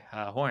Miller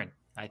horn.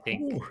 I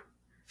think Ooh.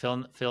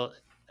 Phil,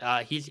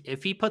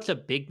 if he puts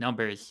up big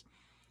numbers,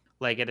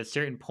 like at a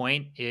certain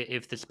point,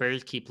 if the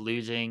Spurs keep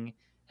losing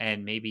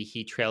and maybe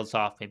he trails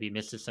off, maybe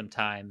misses some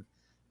time,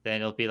 then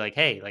it'll be like,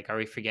 hey, like, are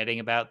we forgetting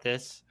about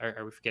this?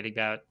 Are we forgetting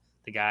about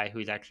the guy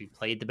who's actually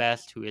played the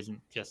best, who isn't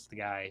just the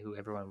guy who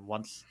everyone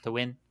wants to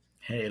win?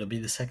 Hey, it'll be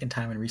the second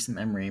time in recent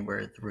memory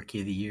where the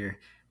Rookie of the Year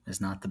is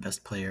not the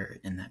best player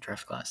in that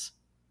draft class.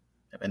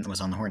 And it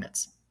was on the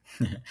Hornets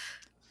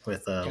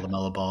with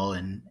LaMelo Ball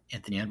and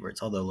Anthony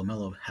Edwards. Although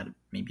LaMelo had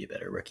maybe a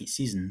better rookie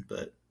season,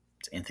 but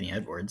it's Anthony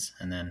Edwards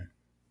and then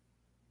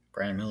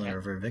Brandon Miller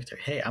over Victor.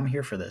 Hey, I'm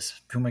here for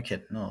this. Who am I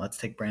kidding? No, let's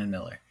take Brandon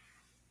Miller.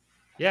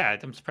 Yeah,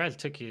 I'm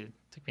surprised it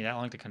took me that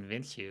long to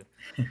convince you.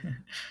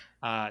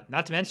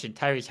 Not to mention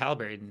Tyrese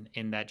Halliburton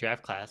in that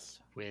draft class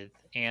with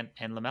Ant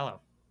and LaMelo.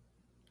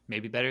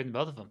 Maybe better than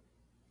both of them,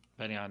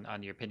 depending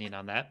on your opinion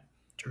on that.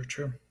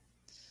 True.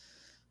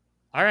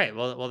 All right,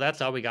 well, that's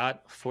all we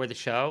got for the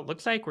show.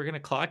 Looks like we're going to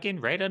clock in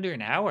right under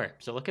an hour.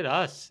 So look at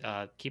us,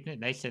 keeping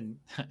it nice and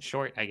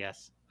short, I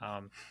guess.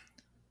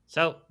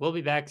 So we'll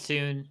be back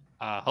soon,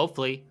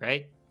 hopefully,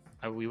 right?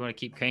 We want to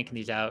keep cranking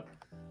these out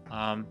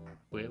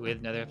with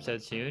another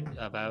episode soon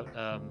about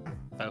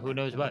who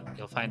knows what.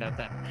 You'll find out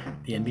then.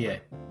 The NBA.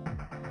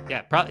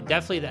 Yeah,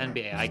 definitely the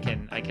NBA.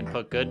 I can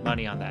put good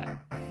money on that.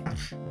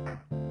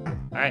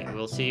 All right,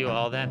 we'll see you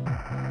all then.